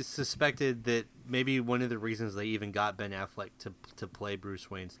always suspected that maybe one of the reasons they even got Ben Affleck to play Bruce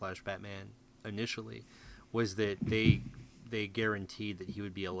Wayne / Batman initially was that they guaranteed that he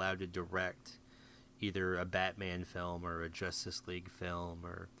would be allowed to direct either a Batman film or a Justice League film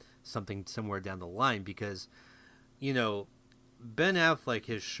or something somewhere down the line, because, you know, Ben Affleck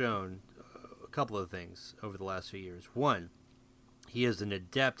has shown a couple of things over the last few years. One, he has an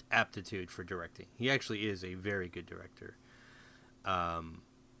adept aptitude for directing. He actually is a very good director.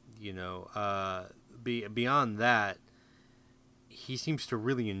 Beyond that, he seems to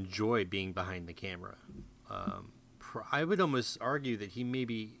really enjoy being behind the camera. I would almost argue that he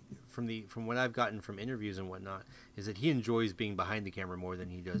maybe, from what I've gotten from interviews and whatnot, is that he enjoys being behind the camera more than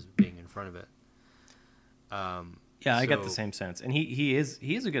he does being in front of it. Yeah, I get the same sense, and he is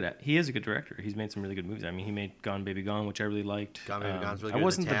a good director. He's made some really good movies. I mean, he made Gone Baby Gone, which I really liked. Gone Baby Gone's really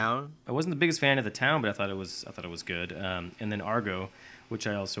good. The Town. I wasn't the biggest fan of The Town, but I thought it was good. And then Argo, which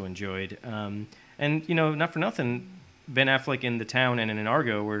I also enjoyed. And not for nothing, Ben Affleck in The Town and in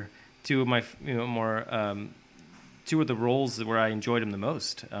Argo were two of my two of the roles where I enjoyed him the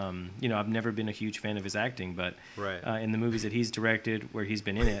most. I've never been a huge fan of his acting, but in the movies that he's directed, where he's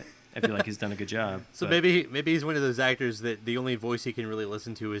been in it, I feel like he's done a good job. So maybe he's one of those actors that the only voice he can really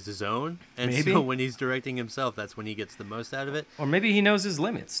listen to is his own, and so when he's directing himself, that's when he gets the most out of it. Or maybe he knows his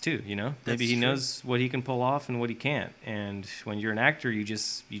limits too. Maybe he true. knows what he can pull off and what he can't. And when you're an actor, you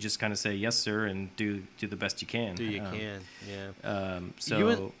just kind of say yes, sir, and do the best you can.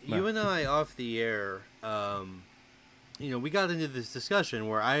 So you and I off the air. We got into this discussion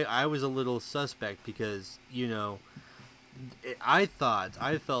where I was a little suspect because I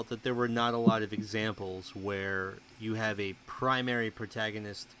felt that there were not a lot of examples where you have a primary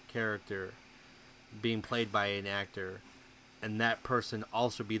protagonist character being played by an actor, and that person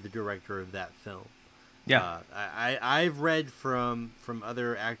also be the director of that film. Yeah, I've read from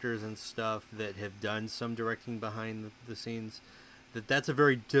other actors and stuff that have done some directing behind the scenes that's a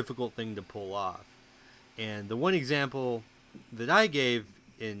very difficult thing to pull off. And the one example that I gave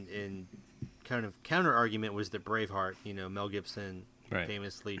in kind of counter argument was that Braveheart, Mel Gibson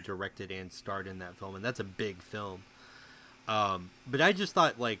famously directed and starred in that film, and that's a big film. But I just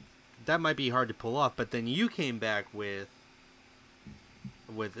thought that might be hard to pull off. But then you came back with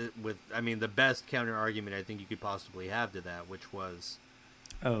the best counter argument I think you could possibly have to that, which was,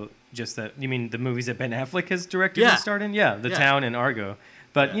 just that you mean the movies that Ben Affleck has directed and starred in? Yeah, The Town and Argo.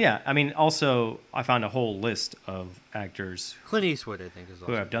 But also I found a whole list of actors. Clint Eastwood, I think, is also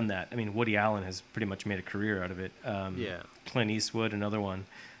who have done that. I mean, Woody Allen has pretty much made a career out of it. Clint Eastwood, another one,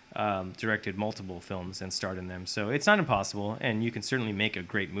 directed multiple films and starred in them. So it's not impossible, and you can certainly make a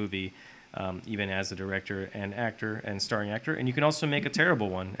great movie, even as a director and actor and starring actor. And you can also make a terrible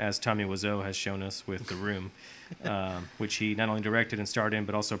one, as Tommy Wiseau has shown us with The Room, which he not only directed and starred in,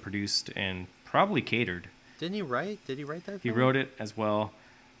 but also produced and probably catered. Did he write that film? He wrote it as well.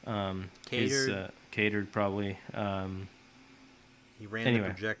 Catered probably. He ran the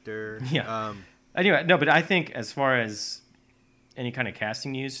projector. Yeah. Anyway, no, but I think as far as any kind of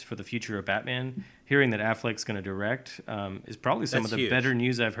casting news for the future of Batman, hearing that Affleck's going to direct is probably some of the better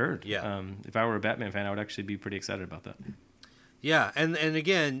news I've heard. Yeah. If I were a Batman fan, I would actually be pretty excited about that. Yeah, and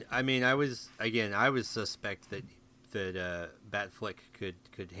again, I mean, I was suspect that Batfleck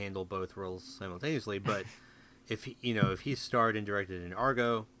could handle both roles simultaneously, but if he starred and directed in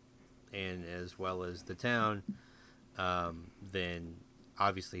Argo, and as well as The Town, then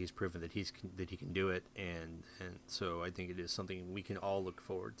obviously he's proven that he can do it, and so I think it is something we can all look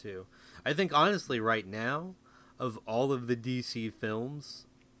forward to. I think honestly, right now, of all of the DC films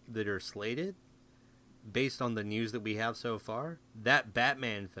that are slated, based on the news that we have so far, that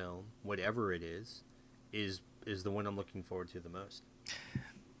Batman film, whatever it is the one I'm looking forward to the most.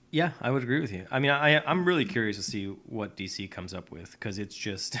 Yeah, I would agree with you. I mean, I'm really curious to see what DC comes up with, because it's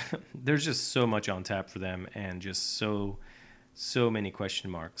just there's just so much on tap for them, and just so many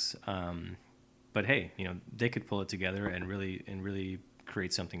question marks. But hey, they could pull it together and really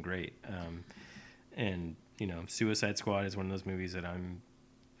create something great. And Suicide Squad is one of those movies that I'm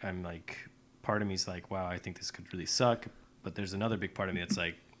like, part of me's like, wow, I think this could really suck. But there's another big part of me that's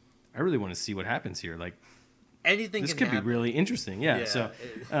like, I really want to see what happens here. Like, anything this can could happen. Be really interesting. Yeah. So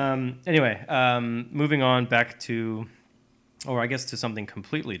anyway, moving on back to, or I guess to something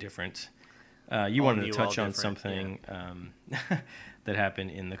completely different. You wanted to touch on something that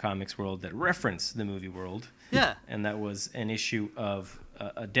happened in the comics world that referenced the movie world. Yeah. And that was an issue of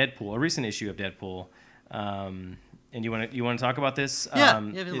a recent issue of Deadpool. And you want to talk about this?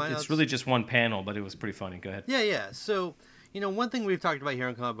 It's really just one panel, but it was pretty funny. Go ahead. Yeah. So, one thing we've talked about here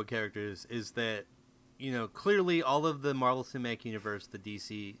on Comic Book Characters is that, clearly all of the Marvel Cinematic Universe, the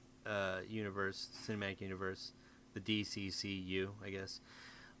DC universe, Cinematic Universe, the DCCU, I guess,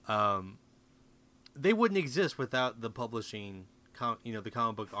 they wouldn't exist without the publishing, the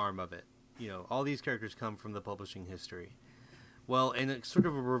comic book arm of it. All these characters come from the publishing history. Well, and it's sort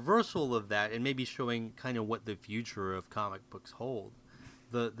of a reversal of that, and maybe showing kind of what the future of comic books hold.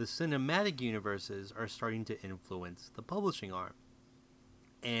 The cinematic universes are starting to influence the publishing arm.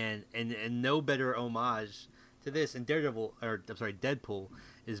 and no better homage to this. And Deadpool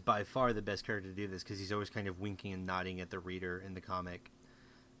is by far the best character to do this because he's always kind of winking and nodding at the reader in the comic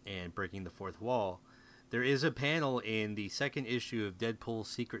and breaking the fourth wall. There is a panel in the second issue of Deadpool's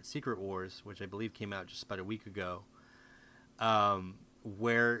Secret Wars, which I believe came out just about a week ago,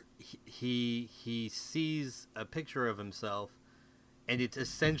 where he sees a picture of himself, and it's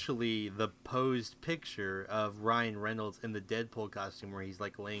essentially the posed picture of Ryan Reynolds in the Deadpool costume, where he's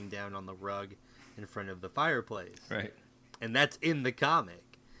like laying down on the rug in front of the fireplace. Right. And that's in the comic.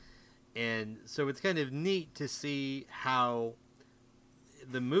 And so it's kind of neat to see how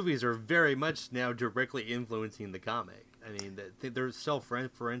the movies are very much now directly influencing the comic. I mean, they're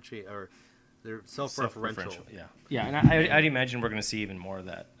self-referential. Yeah, and I'd imagine we're going to see even more of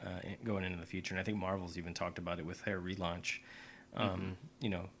that going into the future. And I think Marvel's even talked about it with their relaunch.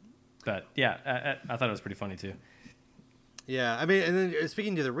 But yeah, I thought it was pretty funny too. Yeah, I mean, and then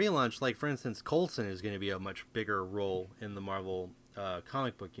speaking to the relaunch, like for instance, Coulson is going to be a much bigger role in the Marvel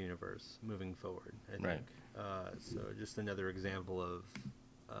comic book universe moving forward, I think. Right. So just another example of,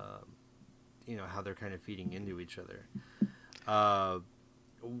 how they're kind of feeding into each other.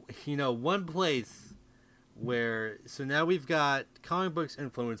 One place where, so now we've got comic books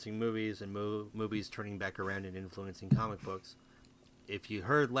influencing movies and movies turning back around and influencing comic books. If you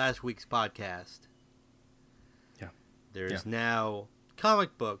heard last week's podcast, there's now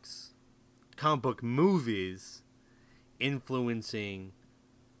comic book movies influencing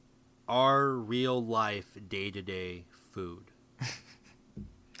our real life day-to-day food.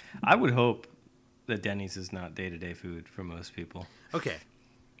 I would hope that Denny's is not day-to-day food for most people. Okay.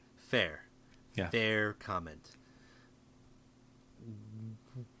 Fair. Yeah. Fair comment.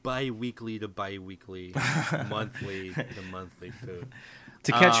 Bi-weekly to bi-weekly, monthly to monthly food.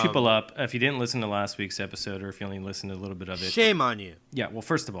 To catch people up, if you didn't listen to last week's episode, or if you only listened to a little bit of it, shame on you. Yeah, well,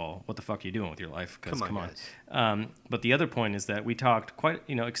 first of all, what the fuck are you doing with your life? Come on. But the other point is that we talked quite,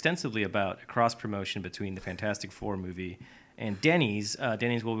 extensively about a cross promotion between the Fantastic Four movie and Denny's.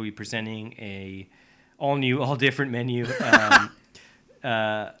 Denny's will be presenting a all new, all different menu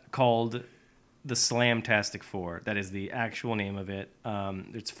called the Slamtastic Four. That is the actual name of it.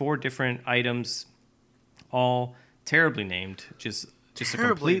 It's 4 different items, all terribly named. Just a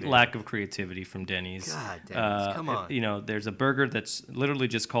complete lack of creativity from Denny's. God, Denny's, come on. There's a burger that's literally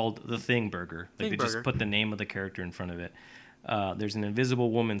just called the Thing Burger. Like just put the name of the character in front of it. There's an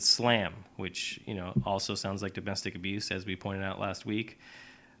Invisible Woman Slam, which also sounds like domestic abuse, as we pointed out last week.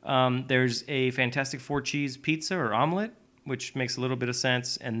 There's a Fantastic Four cheese pizza or omelet, which makes a little bit of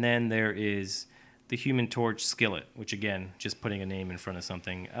sense. And then there is the Human Torch skillet, which again, just putting a name in front of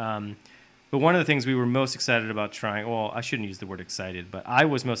something. But one of the things we were most excited about trying, well, I shouldn't use the word excited, but I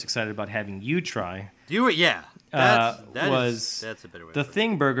was most excited about having you try. You were, yeah. That's a better way. The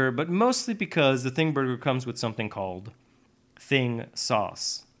Thing Burger, but mostly because the Thing Burger comes with something called Thing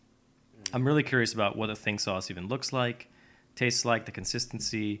Sauce. I'm really curious about what a Thing Sauce even looks like, tastes like, the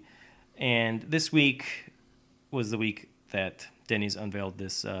consistency. And this week was the week that Denny's unveiled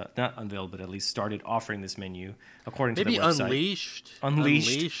this, not unveiled, but at least started offering this menu according to the website.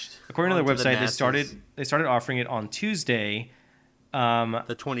 Unleashed. According to their website, they started offering it on Tuesday.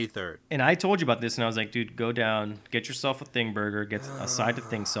 The 23rd. And I told you about this, and I was like, dude, go down, get yourself a Thing Burger, get a side of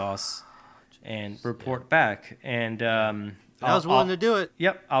Thing Sauce, and report back. And I was willing to do it.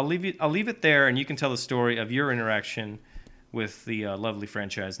 Yep, I'll leave it there, and you can tell the story of your interaction with the lovely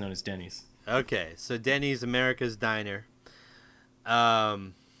franchise known as Denny's. Okay, so Denny's, America's Diner.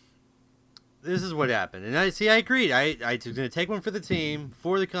 This is what happened, and I agreed. I was going to take one for the team,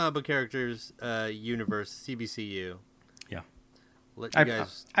 for the comic book characters universe, CBCU. Yeah, let you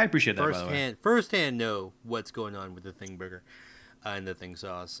guys. I appreciate that. By the way, firsthand know what's going on with the Thing Burger and the Thing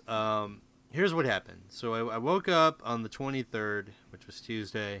Sauce. Here's what happened. So I woke up on the 23rd, which was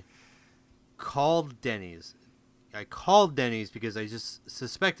Tuesday. Called Denny's. I called Denny's because I just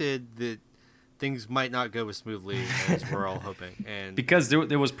suspected that things might not go as smoothly as we're all hoping. And because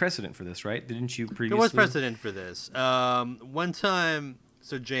there was precedent for this, right? Didn't you previously? There was precedent for this. One time,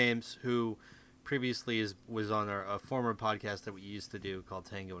 so James, who previously was on a former podcast that we used to do called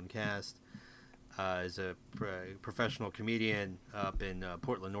Tango and Cast, is a professional comedian up in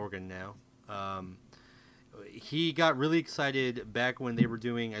Portland, Oregon now. He got really excited back when they were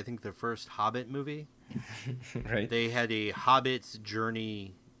doing, I think, the first Hobbit movie. Right. They had a Hobbit's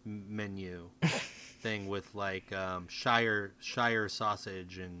Journey menu thing with like Shire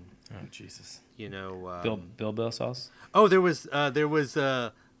sausage and Jesus, Bilbo sauce. Oh, there was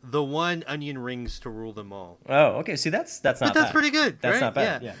the one onion rings to rule them all. Oh, okay. See, that's not. But that's pretty good. That's right? not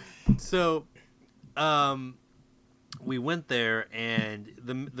bad. Yeah. So, we went there, and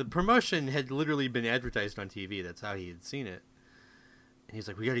the promotion had literally been advertised on TV. That's how he had seen it. And he's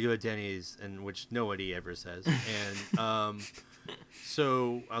like, "We got to go to Denny's," and which nobody ever says. And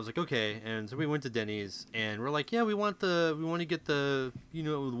so I was like, "Okay." And so we went to Denny's, and we're like, "Yeah, we want to get the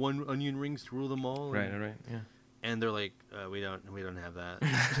one onion rings to rule them all." Right. Yeah. And they're like, "We don't have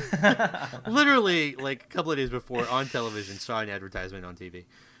that." Literally, like a couple of days before on television, saw an advertisement on TV.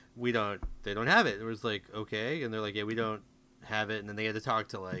 They don't have it. It was like, okay. And they're like, yeah, we don't have it. And then they had to talk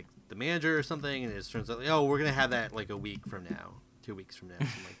to like the manager or something. And it turns out, like, oh, we're going to have that like a week from now, 2 weeks from now,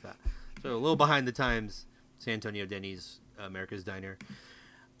 something like that. So a little behind the times, San Antonio Denny's, America's Diner.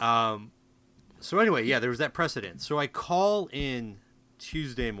 So anyway, yeah, there was that precedent. So I call in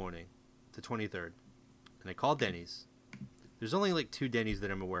Tuesday morning, the 23rd, and I call Denny's. There's only like 2 Denny's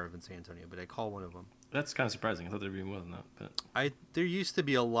that I'm aware of in San Antonio, but I call one of them. That's kind of surprising. I thought there'd be more than that. But There used to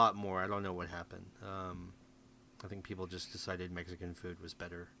be a lot more. I don't know what happened. I think people just decided Mexican food was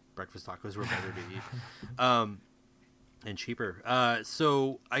better. Breakfast tacos were better to eat, and cheaper.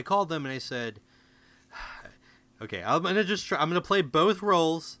 So I called them and I said, "Okay, I'm gonna play both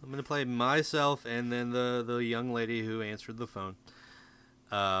roles. I'm gonna play myself and then the young lady who answered the phone."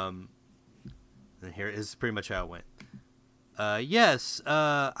 And here is pretty much how it went. Yes,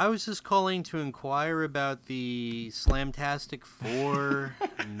 I was just calling to inquire about the Slamtastic 4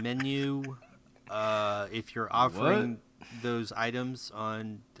 menu. If you're offering those items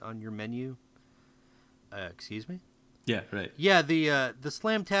on your menu. Excuse me? yeah, right. Yeah, the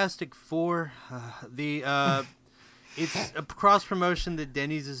Slamtastic 4, it's a cross promotion that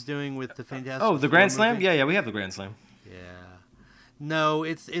Denny's is doing with the Fantastic Oh, the Four Grand Slam? movie. Yeah, we have the Grand Slam. Yeah. No,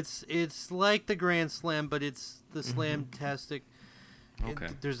 it's like the Grand Slam, but it's the Slamtastic. Okay.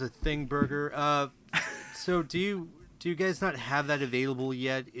 There's a Thing Burger. So do you guys not have that available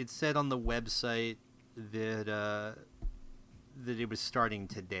yet? It said on the website that it was starting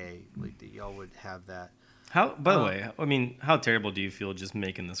today. Like that y'all would have that. By the way, I mean, how terrible do you feel just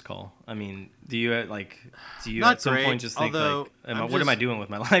making this call? I mean, do you Not at some great, point just think although like, what am I doing with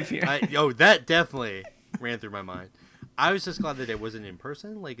my life here? That definitely ran through my mind. I was just glad that it wasn't in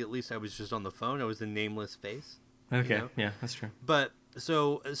person. Like, at least I was just on the phone. I was a nameless face. Okay, you know? yeah, that's true. But,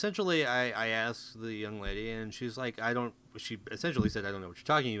 so, essentially, I asked the young lady, and she's like, she essentially said, I don't know what you're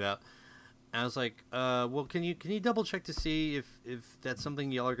talking about. And I was like, well, can you double check to see if that's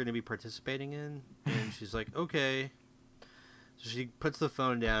something y'all are going to be participating in? And she's like, okay. So she puts the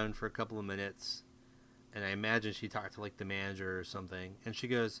phone down for a couple of minutes, and I imagine she talked to, like, the manager or something. And she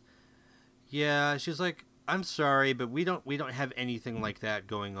goes, yeah, she's like, I'm sorry, but we don't have anything like that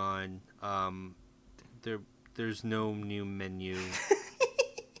going on. There's no new menu,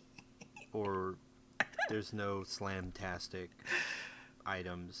 or there's no Slamtastic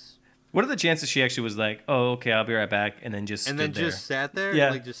items. What are the chances she actually was like, "Oh, okay, I'll be right back," and then just Just sat there? Yeah.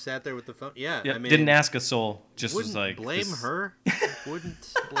 Like, just sat there with the phone? Yeah. Yeah, I mean, didn't ask a soul. Just was wouldn't like, blame this- her.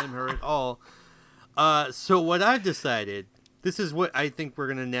 Wouldn't blame her at all. So what I've decided, this is what I think we're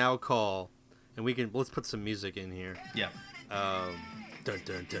going to now call, and let's put some music in here. Yeah. Dun,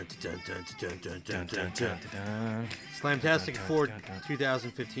 dun, dun, dun, dun, dun, dun, dun, Dun, dun, dun, dun. dun, dun. Slamtastic Dun, 4 dun, dun.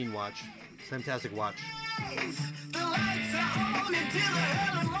 2015 watch. Slamtastic watch. The lights are on until the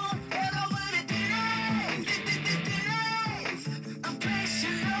early morning.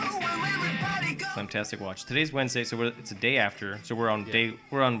 Fantastic watch. Today's Wednesday, so it's a day after. So we're on day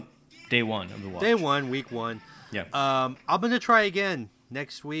one of the watch. Day 1, week 1. Yeah. I'm gonna try again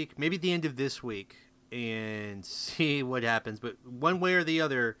next week, maybe the end of this week, and see what happens. But one way or the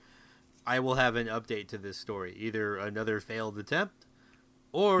other, I will have an update to this story. Either another failed attempt,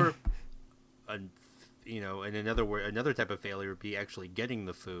 or in another type of failure would be actually getting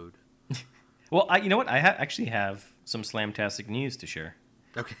the food. Well, you know what? I actually have some Slamtastic news to share.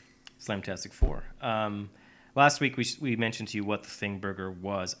 Okay. Slamtastic 4. Last week we mentioned to you what the Thing Burger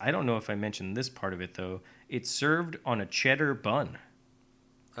was. I don't know if I mentioned this part of it though. It's served on a cheddar bun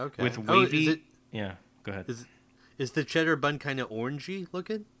Okay. with wavy. Is Yeah, go ahead. is the cheddar bun kind of orangey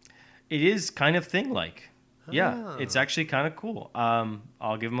looking? It is kind of thing-like. Yeah, Ah. it's actually kind of cool.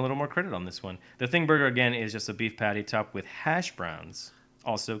 I'll give them a little more credit on this one. The Thing Burger, again, is just a beef patty topped with hash browns,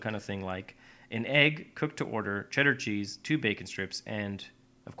 also kind of thing-like, an egg cooked to order, cheddar cheese, 2 bacon strips, and,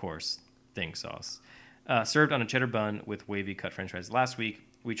 of course, Thing sauce. Served on a cheddar bun with wavy cut french fries. Last week,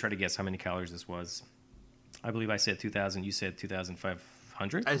 we tried to guess how many calories this was. I believe I said 2,000. You said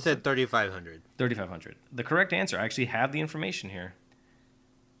 2,500? I said 3,500. 3,500. The correct answer, I actually have the information here.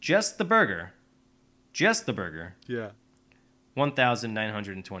 Just the burger, Yeah.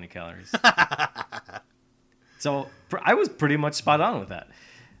 1,920 calories. So I was pretty much spot on with that.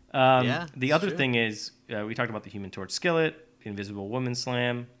 Yeah, the it's other true. thing is, We talked about the Human Torch skillet, the Invisible Woman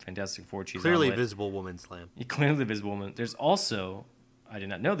slam, Fantastic Four cheese Clearly omelet. Visible Woman slam. Clearly Visible Woman. There's also, I did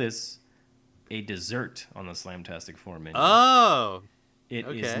not know this, a dessert on the Slamtastic Four menu. Oh, It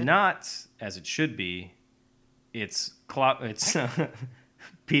is okay. not as it should be. It's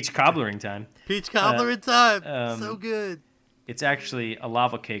peach cobbling time. peach cobbler in time. um, So good. It's actually a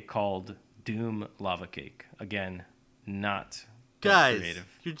lava cake called Doom Lava Cake. Again, not that Guys, creative.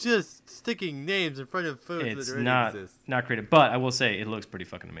 you're just sticking names in front of foods It's that already not exist. not creative, but I will say it looks pretty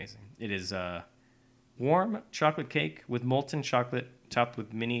fucking amazing. It is warm chocolate cake with molten chocolate topped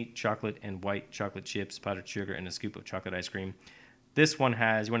with mini chocolate and white chocolate chips, powdered sugar, and a scoop of chocolate ice cream. This one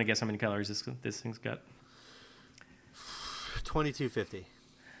has. You want to guess how many calories this thing's got? 2250.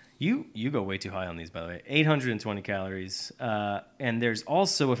 You go way too high on these, by the way. 820 calories. And there's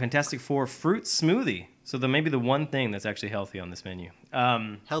also a Fantastic Four fruit smoothie. So maybe the one thing that's actually healthy on this menu.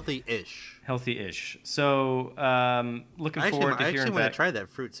 Healthy-ish. Healthy-ish. So looking I forward to actually hearing want back. to try that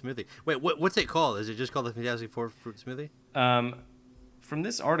fruit smoothie. Wait, what's it called? Is it just called the Fantastic Four fruit smoothie? From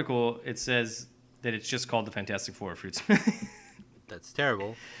this article, it says that it's just called the Fantastic Four fruit smoothie. That's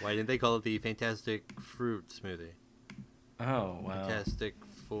terrible. Why didn't they call it the Fantastic Fruit Smoothie? Oh, wow. Fantastic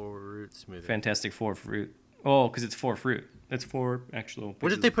Fruit Smoothie. Fantastic Four fruit. Oh, because it's four fruit. That's four actual What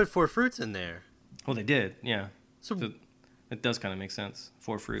pieces. if they put 4 fruits in there? Oh, they did, yeah. So, So it does kind of make sense.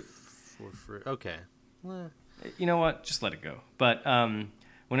 Four fruit. 4 fruit. Okay. Well, You know what? Just let it go. But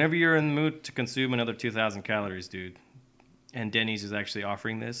whenever you're in the mood to consume another 2,000 calories, dude, and Denny's is actually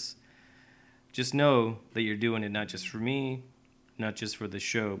offering this, just know that you're doing it not just for me, not just for the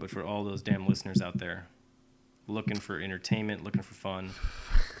show, but for all those damn listeners out there looking for entertainment, looking for fun,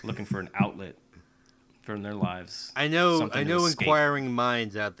 looking for an outlet from their lives. I know Something to escape. inquiring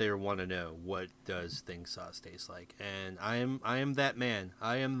minds out there want to know, what does Thing Sauce taste like? And I am that man.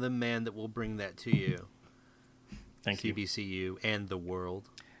 I am the man that will bring that to you. Thank you. CBCU and the world.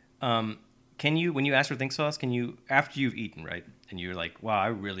 Can you, when you ask for Think Sauce, can you, after you've eaten, right, and you're like, wow, I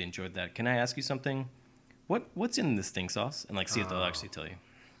really enjoyed that, can I ask you something? What's in this Think Sauce? And see if they'll actually tell you.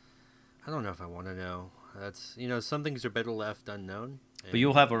 I don't know if I want to know. That's, some things are better left unknown. But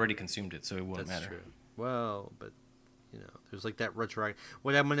you'll have already consumed it, so it won't That's matter. true. Well, but there's like that retro.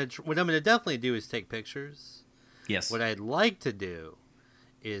 What I'm gonna definitely do is take pictures. Yes. What I'd like to do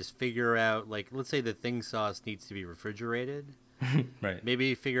is figure out, like, let's say the Thing Sauce needs to be refrigerated. Right.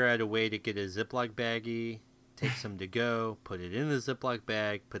 Maybe figure out a way to get a Ziploc baggie, take some to go, put it in the Ziploc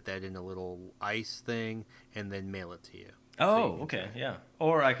bag, put that in a little ice thing, and then mail it to you. Oh, okay, yeah.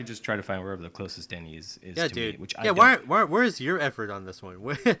 Or I could just try to find wherever the closest Denny's is Yeah, to dude. me, which I yeah, don't. where's your effort on this one?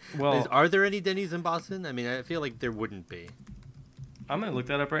 Well- are there any Denny's in Boston? I mean, I feel like there wouldn't be. I'm going to look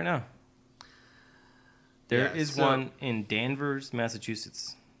that up right now. There Yeah, is so- one in Danvers,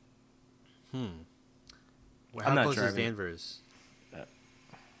 Massachusetts. Well, I'm how not close is driving. Danvers?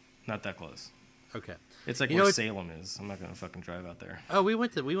 Not that close. Okay. It's like You know, where it's- Salem is. I'm not going to fucking drive out there. Oh, we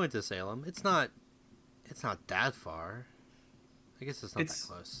went to Salem. It's not that far. I guess it's not It's- that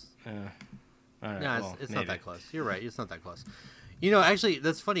close. All right, No, well, it's not maybe. that close. You're right. It's not that close. Actually,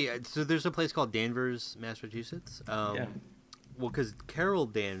 that's funny. So there's a place called Danvers, Massachusetts. Yeah. Well, because Carol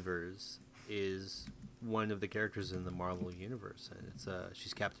Danvers is one of the characters in the Marvel universe, and it's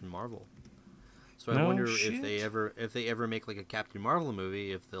she's Captain Marvel. So I No wonder shit. if they ever make like a Captain Marvel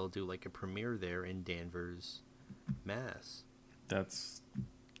movie, if they'll do like a premiere there in Danvers, Mass. That's,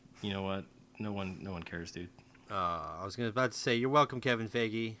 you know what? No one cares, dude. I was about to say, you're welcome, Kevin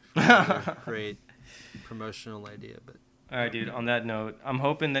Feige. For your great promotional idea, but All right, dude. On that note, I'm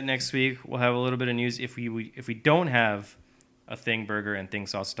hoping that next week we'll have a little bit of news. If we don't have a Thing Burger and Thing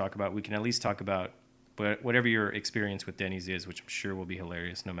Sauce to talk about, we can at least talk about whatever your experience with Denny's is, which I'm sure will be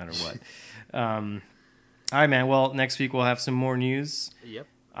hilarious no matter what. All right, man. Well, next week we'll have some more news. yep.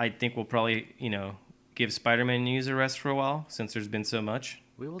 I think we'll probably, give Spider-Man news a rest for a while since there's been so much.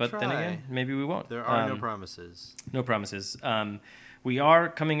 We will But try. then again, maybe we won't. There are no promises. No promises. We are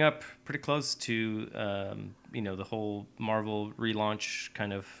coming up pretty close to, the whole Marvel relaunch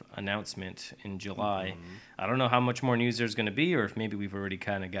kind of announcement in July. Mm-hmm. I don't know how much more news there's going to be, or if maybe we've already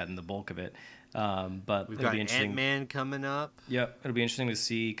kind of gotten the bulk of it. But We've it'll got be interesting. Ant-Man coming up. Yep, it'll be interesting to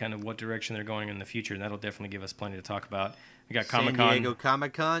see kind of what direction they're going in the future, and that'll definitely give us plenty to talk about. We got Comic San Diego Con.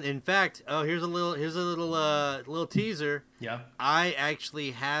 Comic-Con. In fact, here's a little teaser. Yeah. I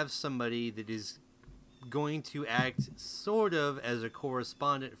actually have somebody that is going to act sort of as a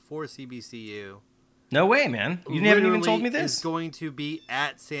correspondent for CBCU. No way, man. You haven't even told me Literally this. Is going to be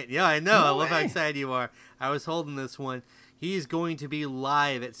at San. Yeah, I know. I No love how way. excited you are. I was holding this one. He's going to be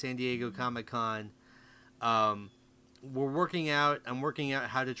live at San Diego Comic-Con. I'm working out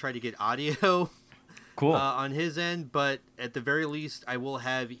how to try to get audio Cool. On his end, but at the very least, I will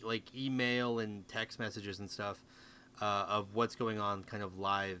have like email and text messages and stuff of what's going on kind of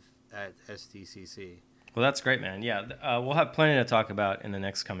live at SDCC. Well, that's great, man. Yeah, we'll have plenty to talk about in the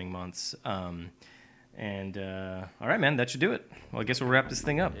next coming months. All right, man, that should do it. Well, I guess we'll wrap this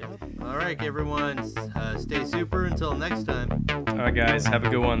thing up. All right, everyone, stay super until next time. All right, guys, have a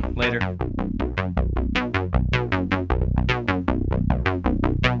good one. Later.